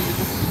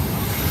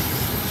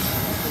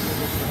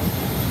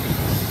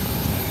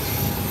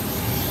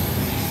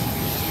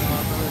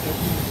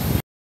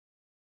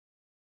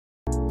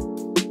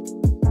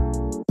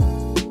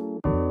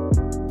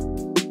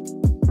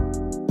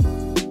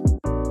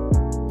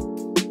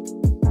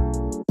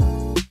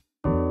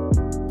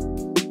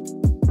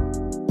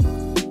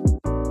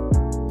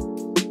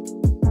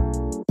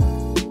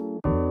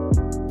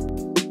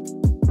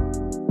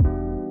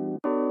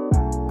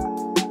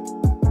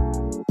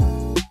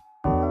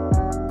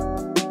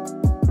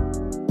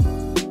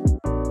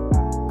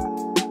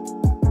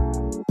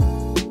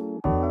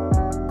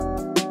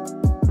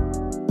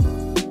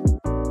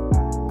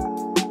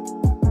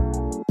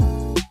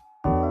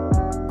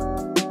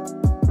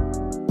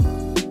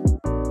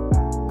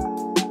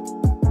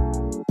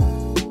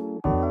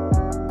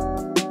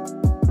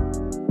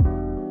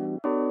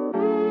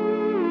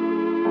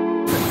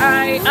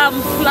 I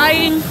am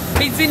flying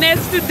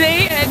business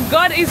today and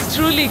God is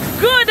truly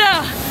good.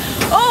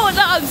 Oh,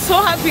 now I'm so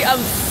happy. I'm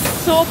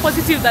so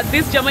positive that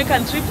this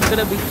Jamaican trip is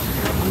gonna be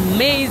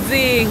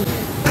amazing.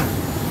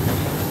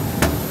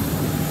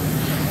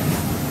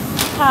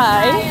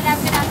 Hi. Good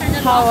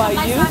afternoon. How are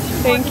you?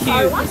 Thank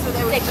you.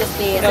 Take this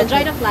place.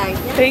 Enjoy the flight.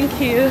 Thank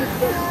you.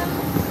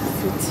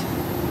 Sit.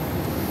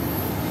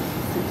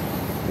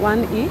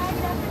 1E.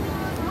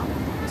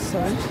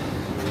 Sorry.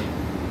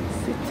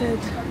 Seated.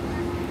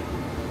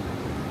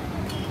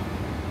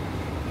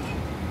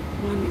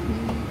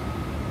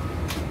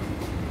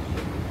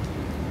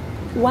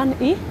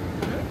 1E.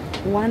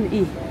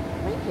 1E.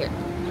 Right here.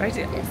 Right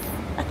here. Yes.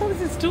 I thought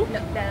this is 2. No,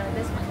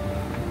 this one.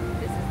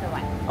 This is the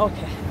one.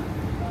 Okay.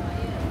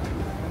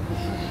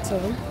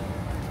 So.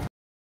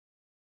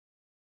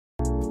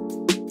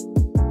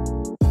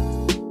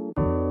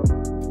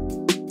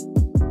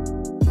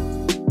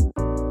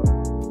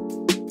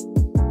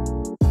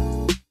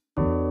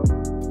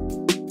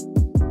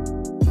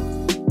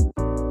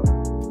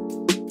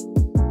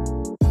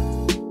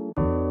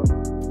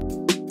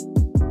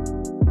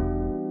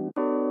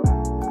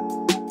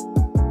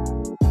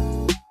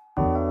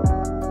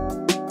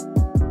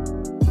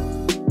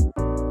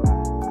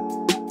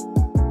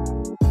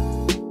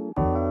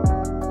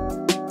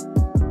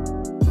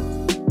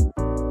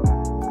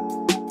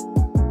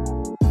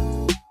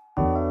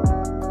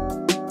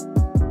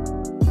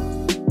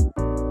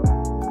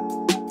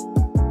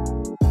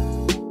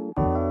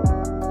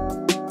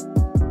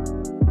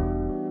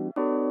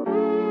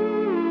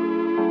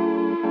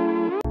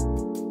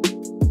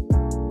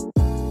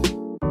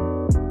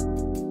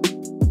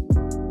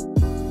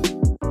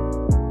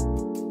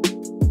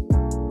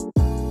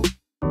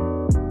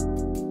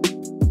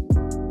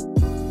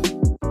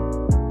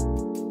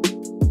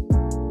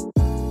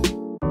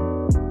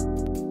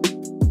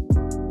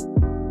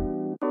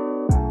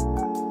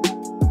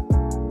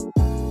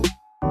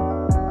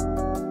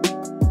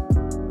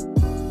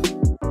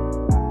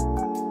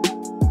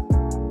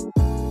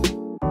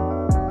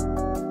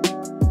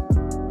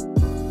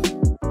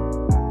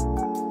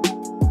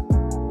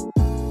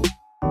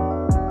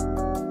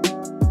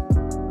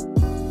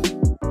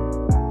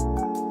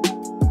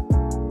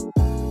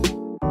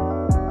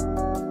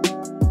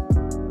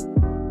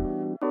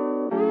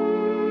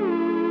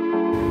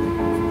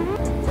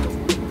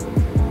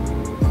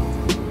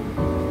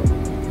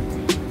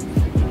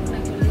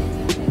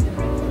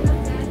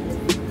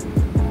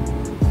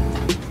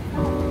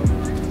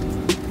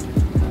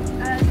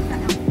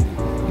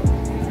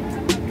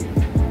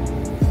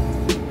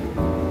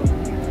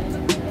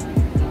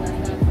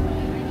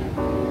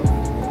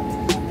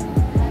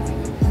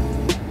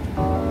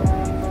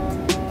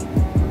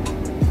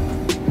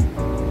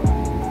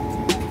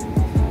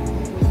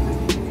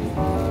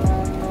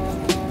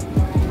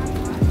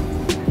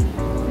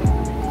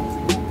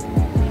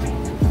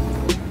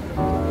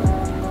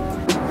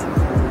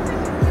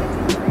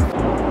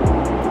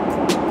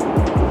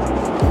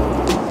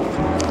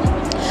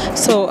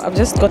 So I've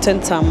just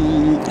gotten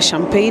some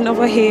champagne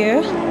over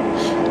here,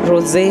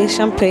 rosé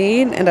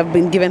champagne, and I've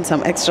been given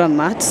some extra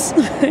nuts.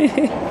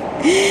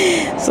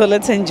 So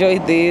let's enjoy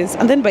this.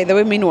 And then, by the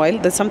way, meanwhile,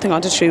 there's something I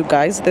want to show you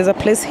guys. There's a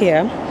place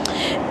here.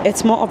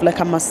 It's more of like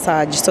a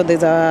massage. So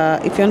there's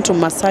if you want to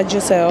massage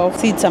yourself,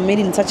 seats are made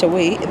in such a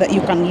way that you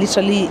can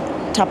literally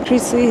tap,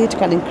 increase it, you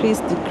can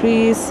increase,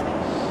 decrease.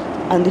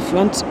 And if you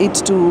want it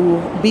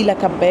to be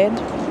like a bed,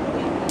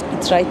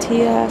 it's right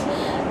here.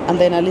 And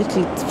then a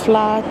little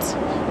flat.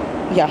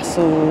 Yeah,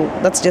 so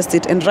that's just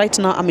it. And right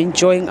now I'm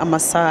enjoying a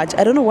massage.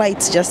 I don't know why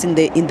it's just in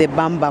the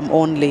bam bam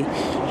only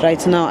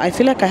right now. I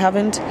feel like I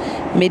haven't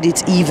made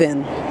it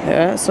even.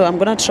 Yeah, so I'm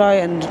gonna try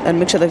and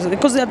make sure that,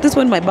 because at this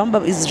point my bam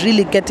bam is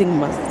really getting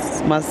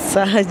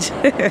massage.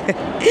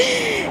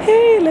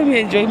 Hey, let me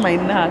enjoy my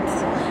nuts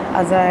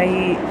as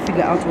I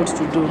figure out what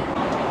to do.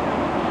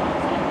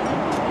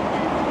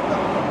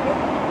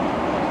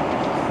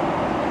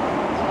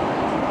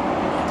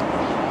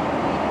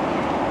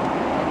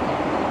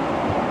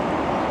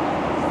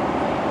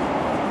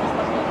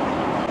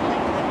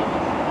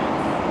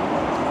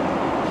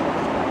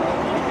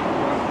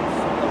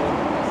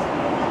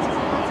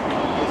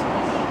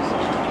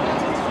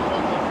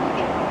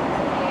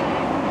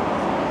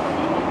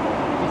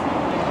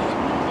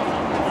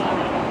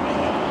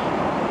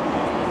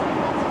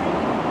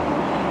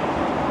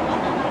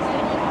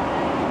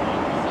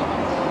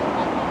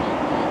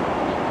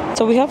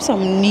 So we have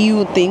some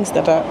new things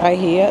that are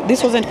here.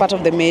 This wasn't part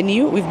of the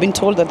menu. We've been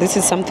told that this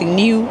is something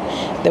new.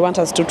 They want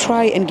us to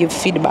try and give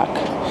feedback.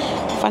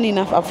 Funny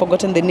enough, I've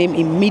forgotten the name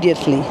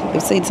immediately.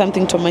 They've said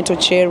something tomato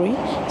cherry.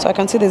 So I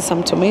can see there's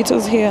some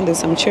tomatoes here and there's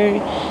some cherry.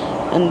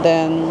 And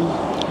then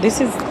this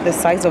is the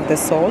size of the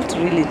salt,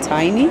 really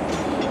tiny.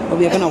 But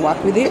we're gonna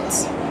work with it.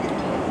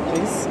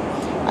 This,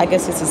 I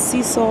guess it's a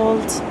sea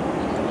salt.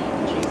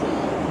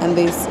 And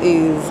this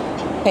is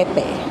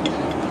pepper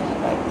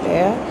right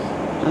there.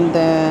 And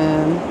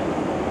then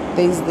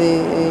there's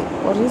the,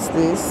 what is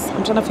this?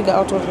 I'm trying to figure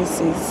out what this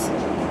is.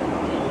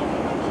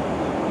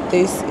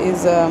 This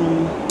is,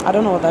 I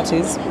don't know what that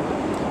is.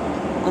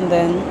 And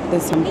then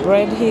there's some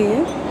bread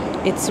here.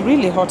 It's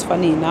really hot,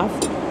 funny enough.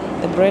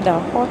 The bread are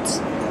hot.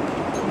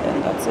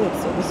 And that's it.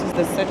 So this is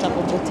the setup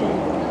of the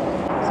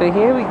table. So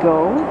here we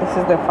go. This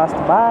is the first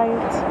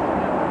bite.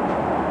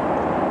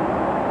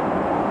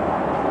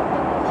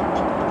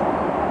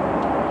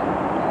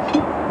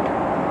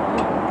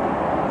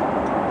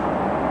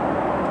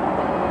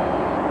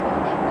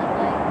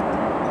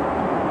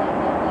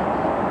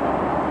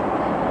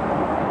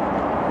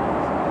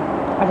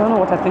 I don't know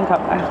what I think I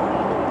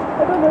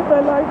don't know if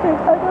I like it.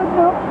 I don't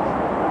know.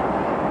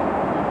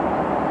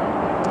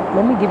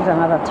 Let me give it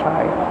another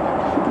try.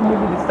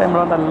 Maybe this time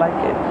around I'll like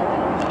it.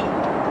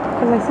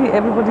 Because I see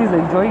everybody's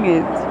enjoying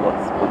it.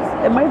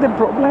 Am I the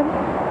problem?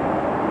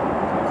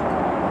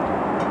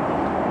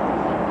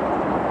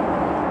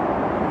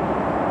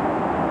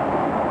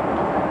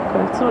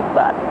 Okay, it's not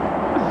bad.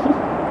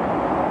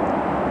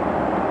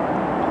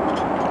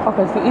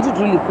 Okay, if you eat it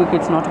really quick,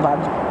 it's not bad.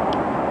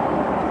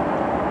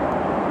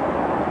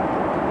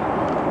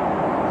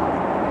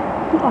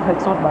 Oh,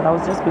 it's not bad. I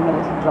was just being a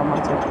little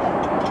dramatic.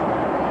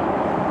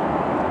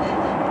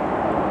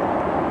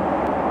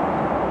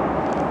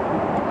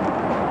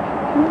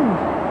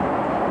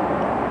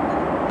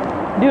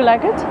 Do you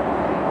like it?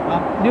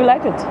 Do you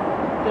like it?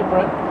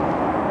 Different.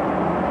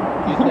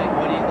 You think?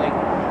 What do you think?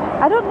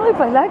 I don't know if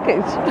I like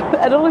it.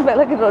 I don't know if I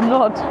like it or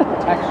not.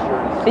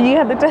 Texture.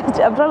 Yeah, the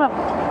texture. I'm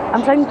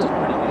trying to.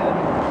 Pretty good.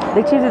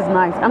 The cheese is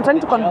nice. I'm trying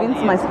to convince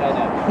myself.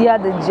 Yeah,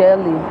 the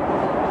jelly.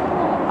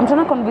 I'm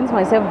trying to convince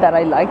myself that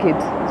I like it.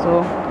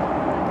 So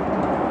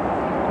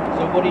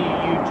what do you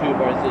YouTube?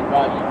 Or is it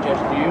about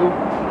just you?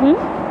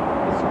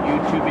 Is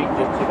YouTubing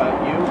just about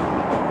you?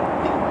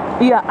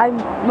 Yeah,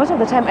 most of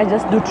the time I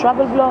just do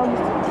travel vlogs.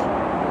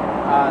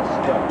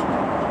 Still.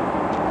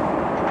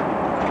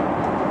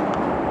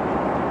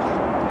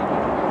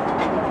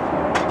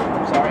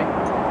 I'm sorry?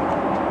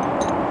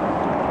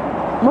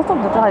 Most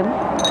of the time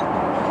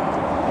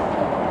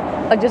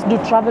I just do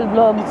travel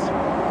vlogs.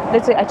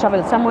 Let's say I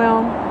travel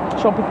somewhere,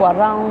 show people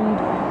around,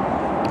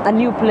 a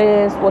new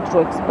place, what to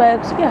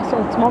expect. Yeah, so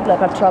it's more like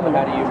a traveler.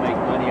 How do you make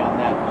money on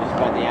that? Just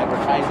by the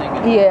advertising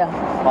and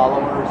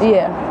followers?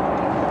 Yeah.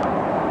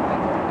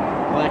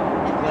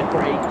 Click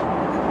rate?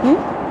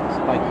 So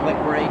by click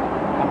rate,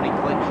 how many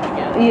clicks you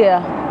get?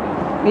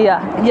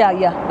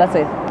 Yeah, that's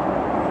it.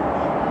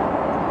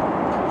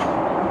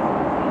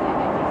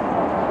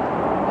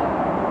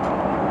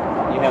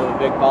 You have a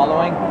big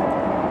following?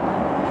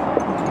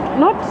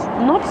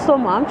 Not so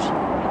much.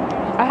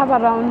 I have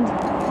around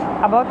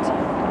about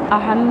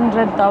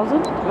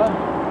 100,000. Good.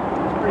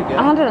 That's pretty good.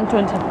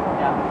 120.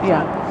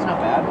 Yeah. It's not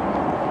bad.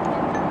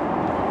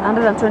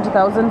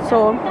 120,000.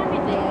 So,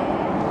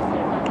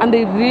 and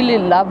they really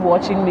love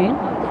watching me.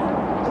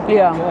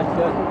 Yeah.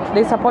 Good.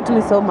 They support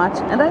me so much,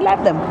 and I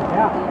love them.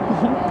 Yeah.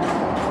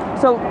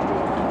 So,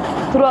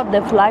 throughout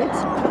the flight,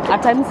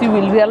 at times you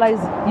will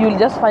realize you'll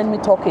just find me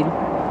talking.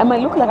 I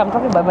might look like I'm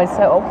talking by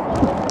myself,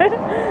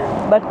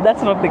 but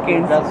that's not the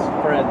case. Best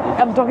friend.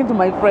 I'm talking to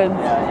my friends.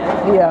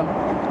 Yeah.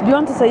 Do you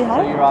want to say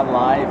hi? So you're on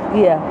live?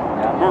 Yeah.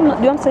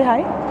 Do you want to say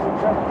hi?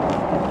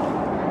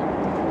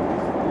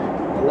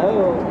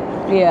 Hello.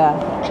 Yeah.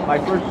 My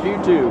first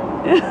YouTube.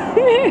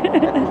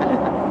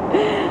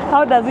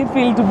 How does it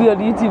feel to be on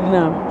YouTube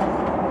now?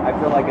 I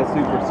feel like a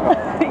superstar.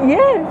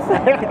 Yes.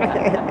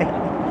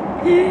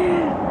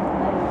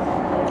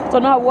 So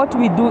now what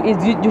we do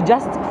is you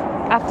just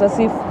act as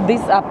if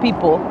these are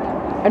people,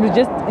 and you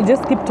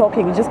just keep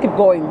talking, you just keep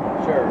going.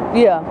 Sure.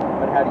 Yeah.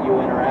 But how do you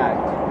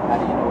interact? How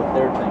do you know what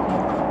they're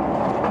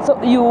thinking?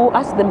 So you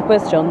ask them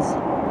questions.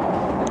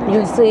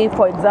 You'll say,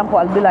 for example,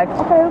 I'll be like,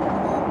 okay,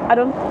 I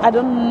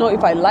don't know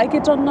if I like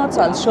it or not,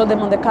 so I'll show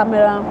them on the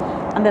camera,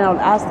 and then I'll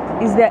ask,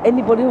 is there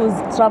anybody who's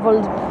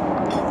traveled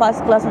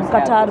first class in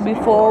Qatar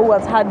before, who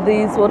has had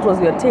this? What was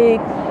your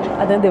take?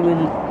 And then they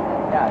will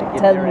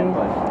tell me.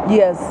 Input.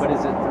 Yes. But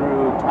is it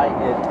through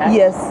text?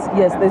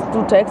 Yes, there's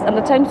through text, and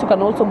at times you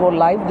can also go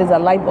live. There's a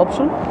live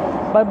option,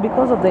 but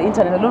because of the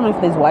internet, I don't know if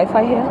there's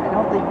Wi-Fi here. I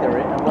don't think there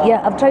is. Well,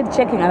 Yeah, I've tried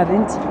checking and I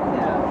didn't.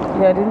 Yeah.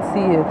 I didn't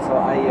see it. So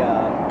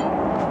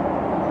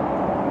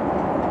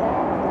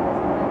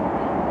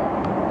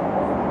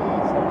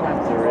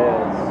sometimes there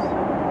is.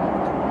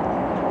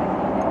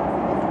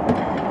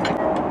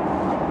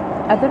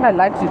 I think I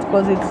liked it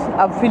because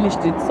I've finished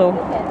it, so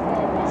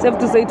safe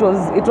to say it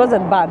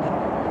wasn't bad.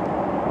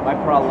 My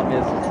problem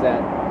is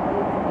that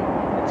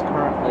it's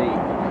currently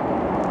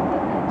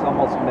It's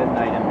almost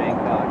midnight in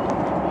Bangkok.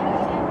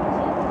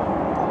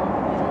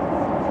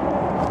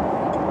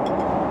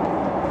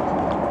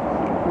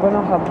 I'm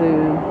gonna have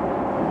the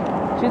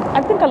cheese.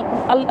 I think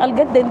I'll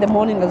get there in the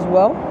morning as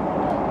well.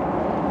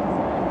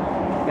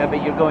 Yeah,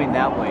 but you're going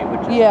that way,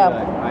 which is Yeah.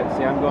 good. I'd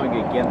say I'm going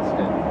against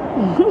it.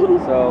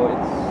 So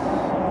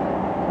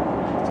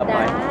it's up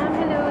my...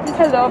 Hello, this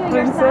Hello, is your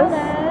princess.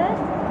 salad.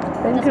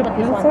 Thank Just you, put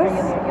this one for you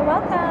princess. here. You're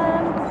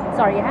welcome.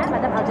 Sorry,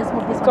 madam. I'll just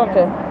move this It's one.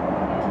 okay. Here.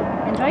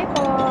 Enjoy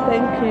po.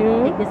 Thank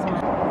you. Take this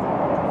one.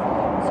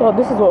 So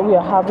this is what we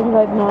are having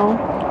right now.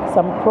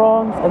 Some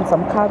prawns and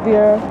some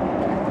caviar.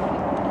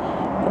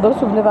 For those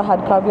who've never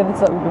had caviar,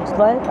 this is what it looks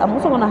like. I'm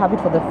also gonna have it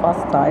for the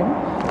first time.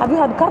 Have you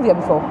had caviar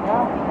before?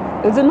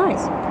 Yeah. Is it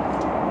nice?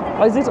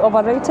 Or is it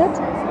overrated?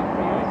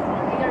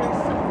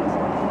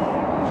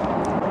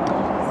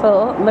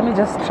 So let me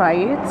just try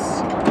it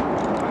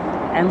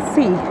and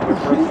see. Your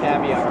first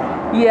caviar,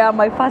 huh? Yeah,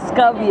 my first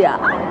caviar.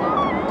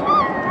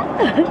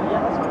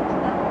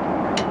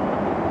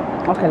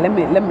 Okay, let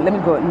me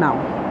go now.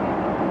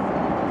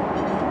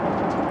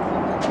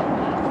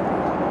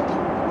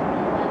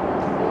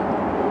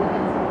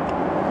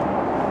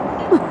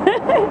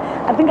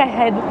 I think I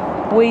had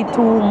way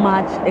too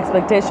much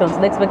expectations.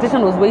 The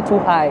expectation was way too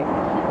high.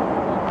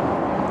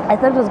 I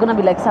thought it was gonna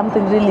be like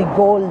something really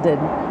golden,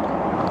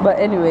 but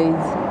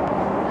anyways.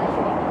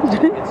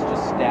 It's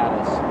just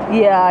status.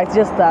 Yeah, it's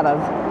just that. I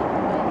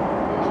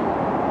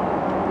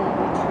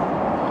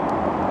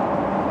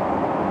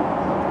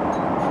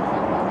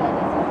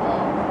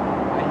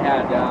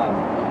had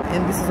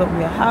And this is what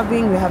we are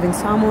having. We're having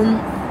salmon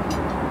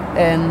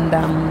and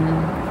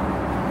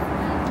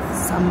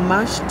some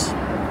mashed.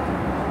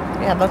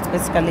 Yeah, that's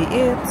basically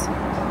it.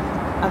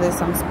 And there's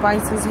some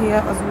spices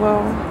here as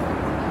well.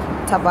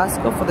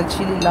 Tabasco for the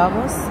chili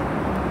lovers.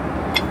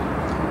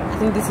 I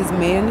think this is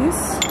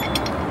mayonnaise.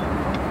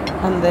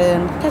 And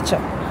then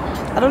ketchup.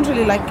 I don't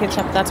really like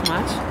ketchup that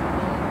much,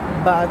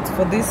 but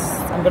for this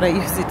I'm gonna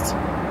use it.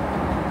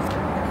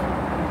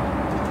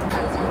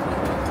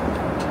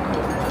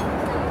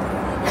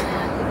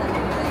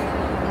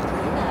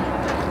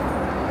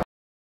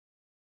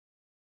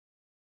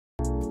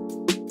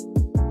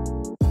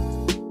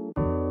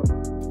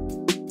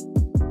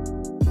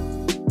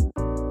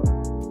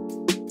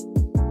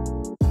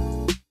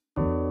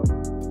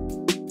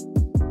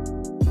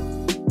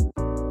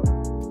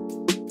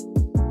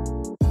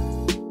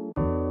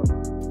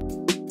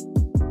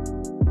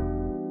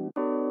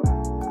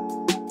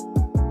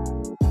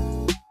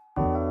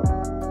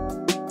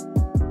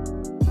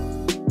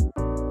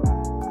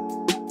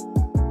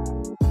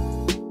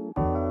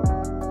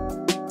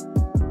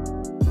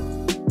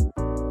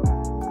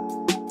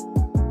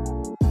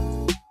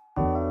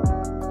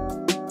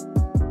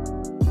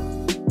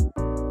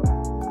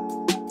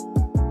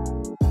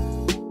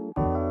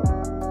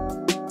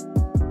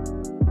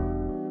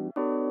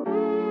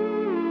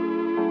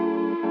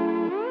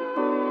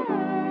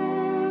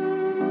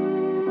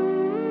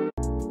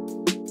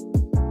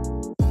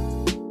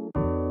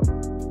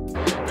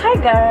 Hi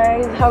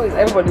guys, how is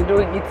everybody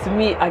doing? It's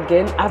me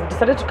again. I've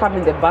decided to come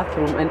in the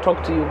bathroom and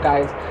talk to you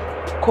guys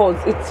because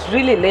it's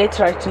really late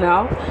right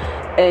now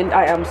and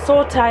I am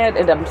so tired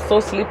and I'm so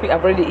sleepy.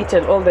 I've already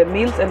eaten all the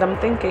meals and I'm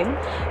thinking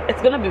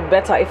it's gonna be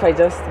better if I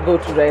just go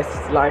to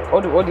rest. Like,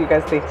 what do you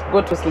guys think?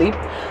 Go to sleep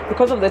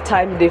because of the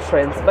time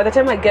difference. By the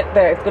time I get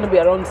there, it's gonna be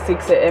around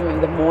 6 a.m.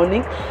 in the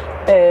morning,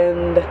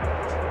 and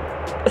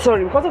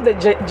sorry, because of the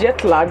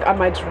jet lag, I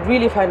might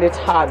really find it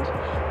hard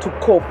to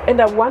cope,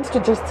 and I want to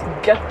just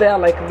get there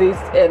like this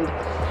and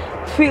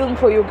film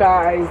for you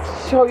guys,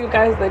 show you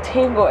guys the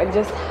tango and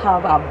just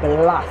have a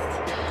blast.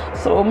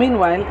 So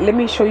meanwhile, let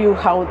me show you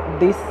how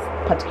this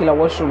particular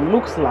washroom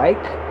looks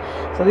like.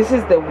 So this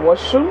is the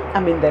washroom.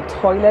 I'm in the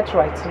toilet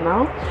right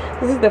now.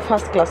 This is the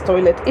first class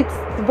toilet. It's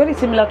very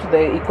similar to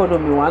the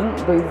economy one.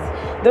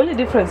 The only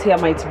difference here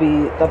might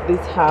be that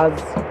this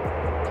has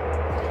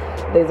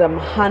there's a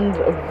hand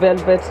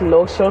velvet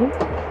lotion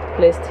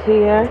placed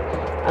here,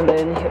 and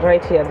then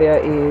right here there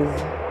is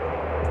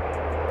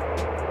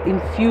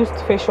infused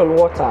facial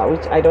water,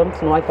 which I don't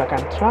know if I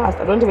can trust.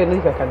 I don't even know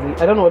if I can.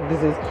 I don't know what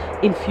this is.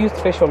 Infused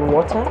facial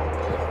water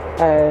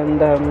and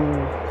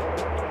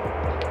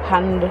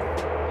hand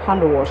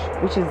wash,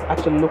 which is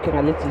actually looking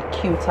a little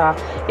cuter.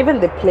 Even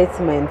the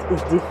placement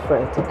is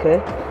different. Okay,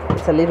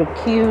 it's a little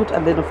cute.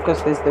 And then of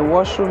course there's the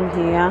washroom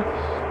here.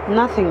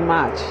 Nothing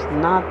much,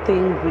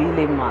 nothing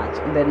really much.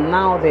 And then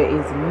now there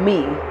is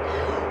me.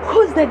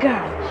 Who's the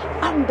girl?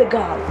 I'm the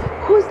girl.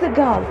 Who's the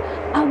girl?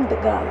 I'm the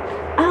girl.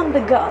 I'm the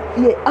girl.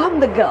 Yeah, I'm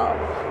the girl.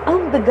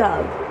 I'm the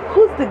girl.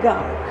 Who's the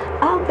girl?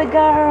 I'm the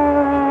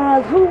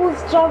girl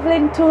who's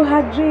traveling to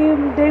her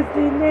dream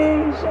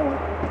destination.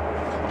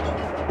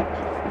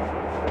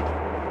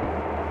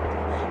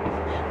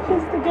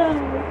 Who's the girl?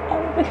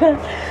 I'm the girl.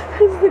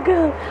 Who's the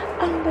girl?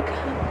 I'm the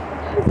girl.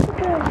 Who's the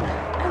girl?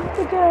 I'm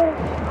the girl.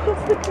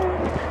 Who's the girl?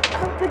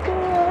 I'm the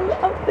girl.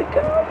 I'm the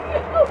girl.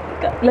 Yeah, I'm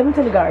the girl. Let me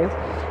tell you guys,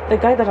 the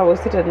guy that I was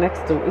sitting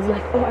next to is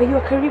like, oh, are you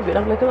a Caribbean?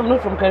 I'm like, oh, I'm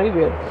not from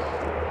Caribbean.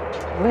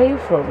 where are you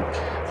from?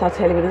 So I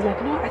tell him, and he's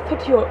like, no, I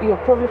thought you're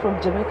probably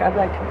from Jamaica. I'm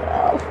like,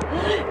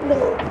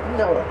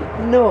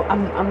 no,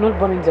 I'm not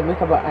born in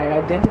Jamaica, but I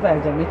identify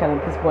as Jamaican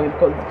at this point,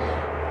 because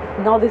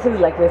now this is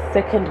like the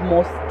second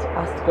most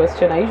asked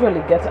question. I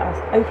usually get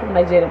asked, are you from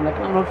Nigeria? I'm like,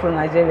 I'm not from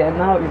Nigeria.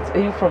 Now it's, are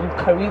you from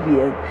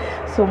Caribbean?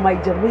 So my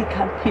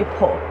Jamaican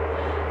people,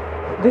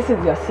 this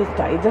is your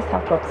sister. You just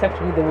have to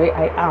accept me the way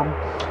I am.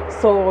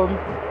 So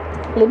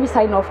let me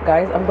sign off,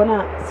 guys. I'm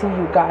gonna see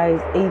you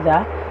guys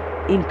either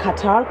in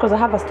Qatar, because I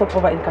have a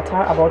stopover in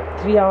Qatar, about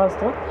 3 hours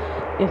stop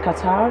in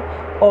Qatar,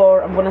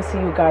 or I'm gonna see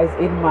you guys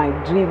in my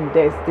dream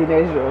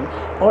destination,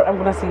 or I'm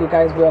gonna see you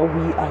guys where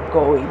we are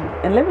going.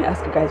 And let me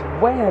ask you guys,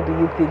 where do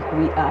you think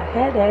we are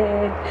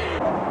headed?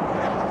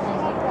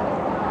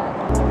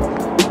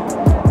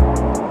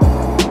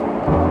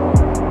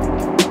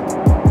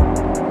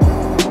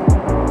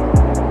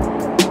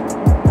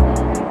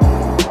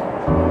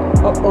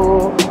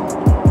 Uh-oh.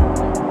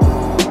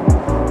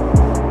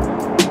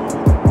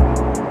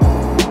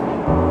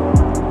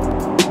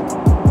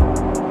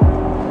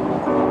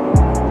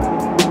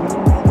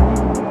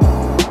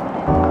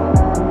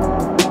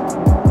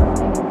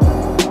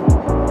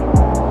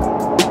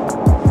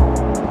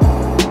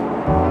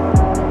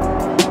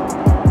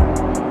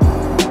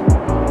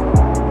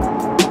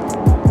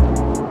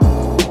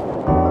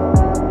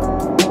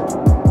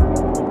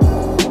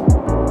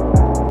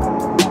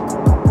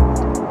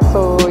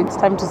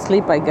 Time to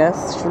sleep, I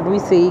guess. Should we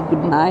say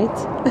good night?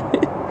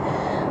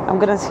 I'm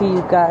gonna see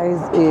you guys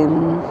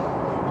in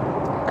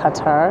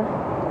Qatar,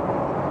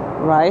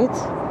 right?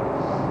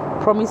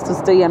 Promise to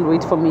stay and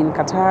wait for me in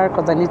Qatar,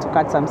 because I need to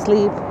catch some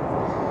sleep.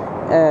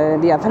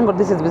 And yeah, thank God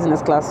this is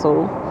business class,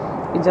 so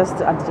you just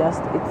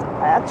adjust.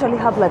 I actually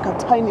have like a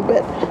tiny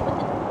bed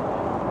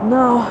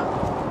now.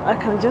 I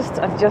can just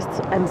adjust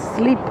and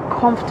sleep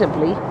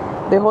comfortably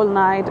the whole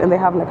night, and they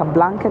have like a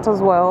blanket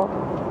as well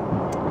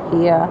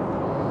here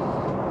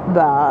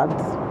that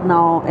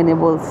now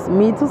enables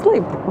me to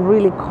sleep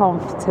really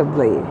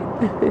comfortably.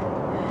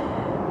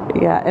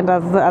 Yeah, and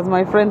as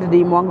my friend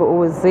Dimwango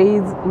always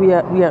says, we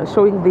are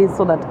showing this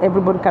so that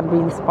everybody can be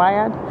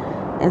inspired,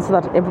 and so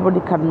that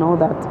everybody can know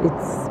that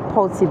it's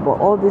possible.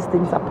 All these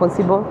things are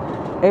possible.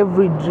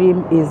 Every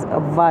dream is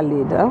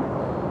valid.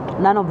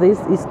 None of this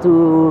is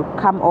to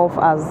come off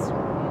as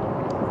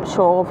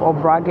show off or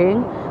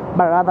bragging,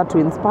 but rather to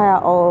inspire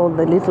all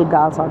the little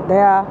girls out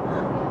there,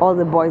 all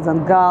the boys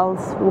and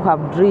girls who have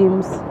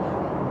dreams,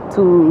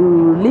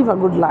 to live a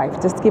good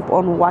life. Just keep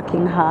on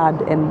working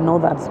hard and know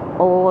that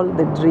all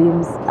the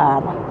dreams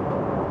are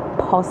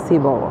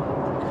possible.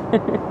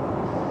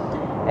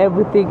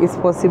 Everything is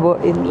possible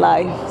in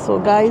life. So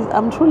guys,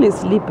 I'm truly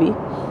sleepy.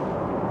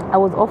 I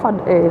was offered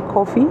a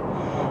coffee,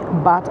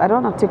 but I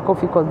don't want to take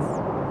coffee because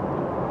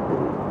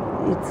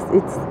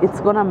it's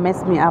gonna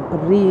mess me up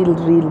real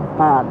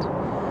bad.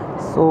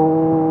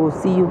 So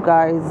see you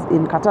guys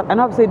in Qatar. I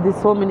know I've said this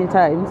so many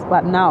times,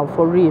 but now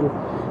for real,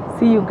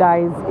 see you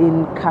guys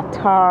in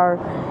Qatar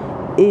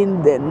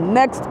in the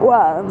next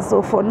one.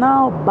 So for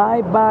now,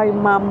 bye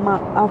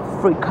Mama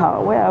Africa.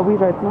 Where are we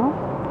right now?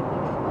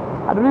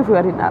 I don't know if we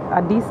are in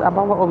Addis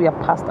Ababa or we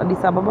are past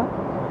Addis Ababa,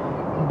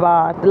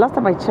 but the last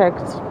time I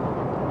checked,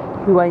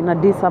 we were in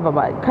Addis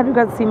Ababa. Can you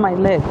guys see my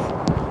legs?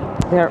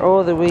 They're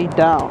all the way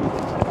down.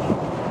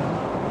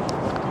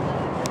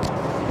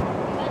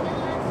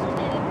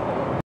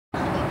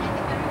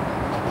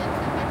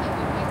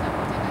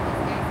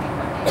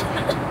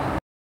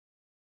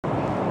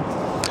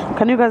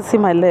 Can you guys see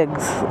my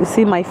legs? You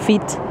see my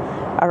feet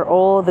are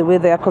all the way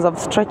there because I've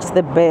stretched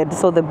the bed.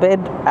 So the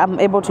bed, I'm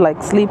able to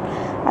like sleep.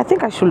 I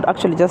think I should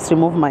actually just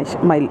remove my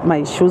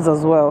shoes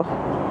as well.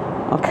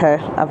 Okay,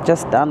 I've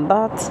just done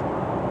that.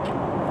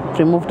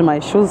 Removed my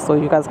shoes so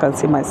you guys can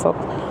see my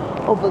socks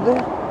over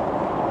there.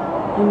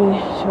 Let me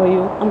show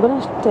you. I'm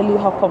gonna tell you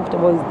how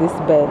comfortable is this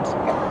bed.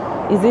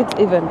 Is it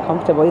even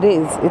comfortable? It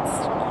is.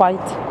 It's quite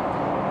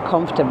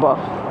comfortable.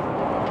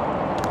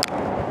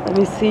 Let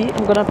me see.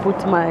 I'm gonna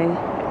put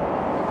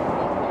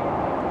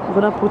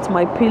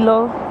my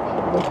pillow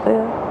over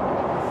there.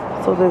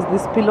 So there's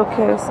this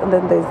pillowcase, and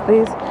then there's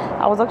this.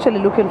 I was actually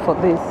looking for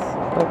this,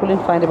 but I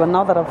couldn't find it. But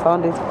now that I've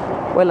found it,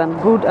 well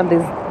and good. And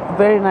there's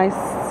very nice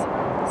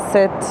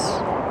set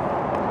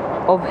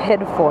of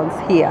headphones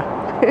here.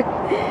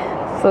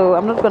 So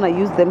I'm not gonna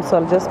use them, so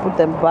I'll just put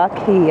them back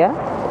here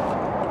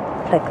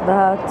like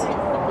that.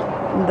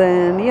 And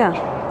then yeah,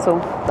 so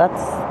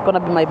that's gonna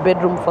be my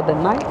bedroom for the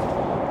night.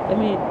 Let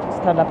me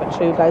stand up and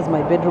show you guys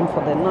my bedroom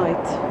for the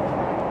night.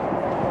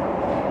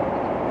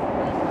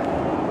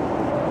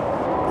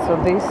 So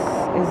this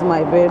is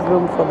my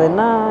bedroom for the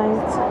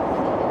night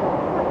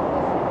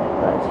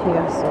right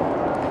here. So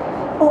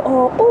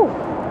oh,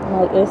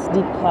 my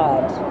SD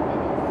card.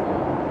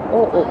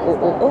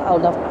 Oh, I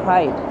would have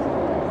cried.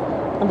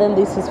 And then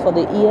this is for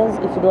the ears.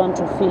 If you don't want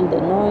to feel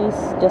the noise,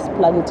 just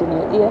plug it in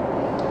your ear.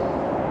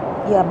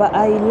 Yeah, but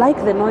I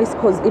like the noise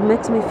because it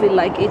makes me feel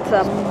like it's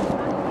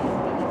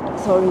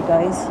sorry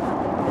guys.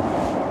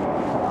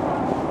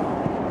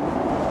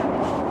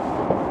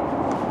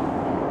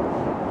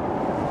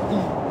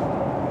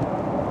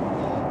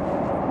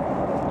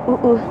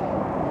 Ooh.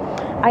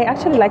 I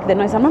actually like the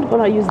noise. I'm not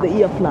gonna use the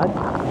earplug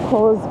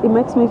because it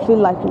makes me feel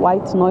like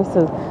white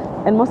noises,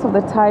 and most of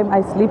the time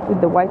I sleep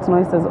with the white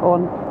noises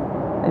on.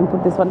 And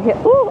put this one here.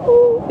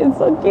 Ooh, it's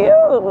so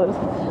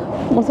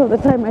cute. Most of the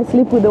time I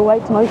sleep with the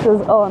white noises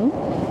on,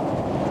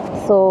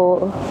 so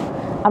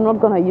I'm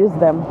not gonna use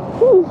them.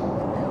 Who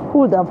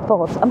would have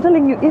thought? I'm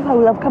telling you, if I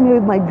would have come here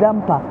with my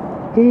grandpa,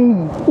 hey,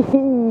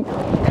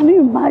 can you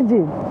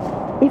imagine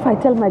if I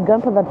tell my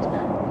grandpa that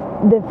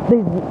there's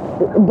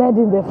bed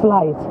in the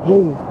flight?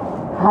 Hey,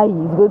 hi,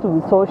 he's going to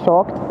be so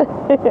shocked.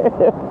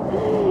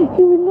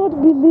 He will not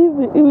believe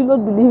it. He will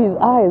not believe his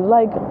eyes.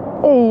 Like,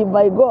 hey,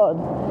 my God.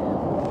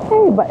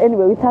 Hey, but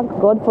anyway, we thank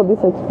God for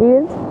this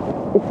experience.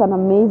 It's an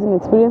amazing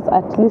experience.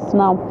 At least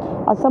now,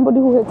 as somebody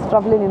who hates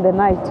traveling in the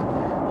night,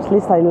 at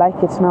least I like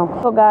it now.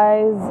 So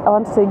guys, I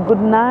want to say good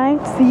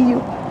night. See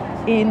you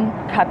in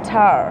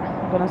Qatar.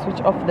 I'm gonna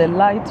switch off the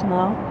light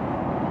now.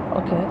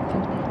 Okay, I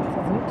think this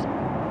is it.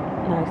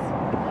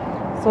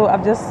 Nice. So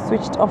I've just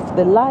switched off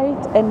the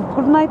light, and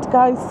good night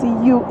guys. See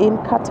you in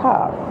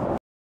Qatar.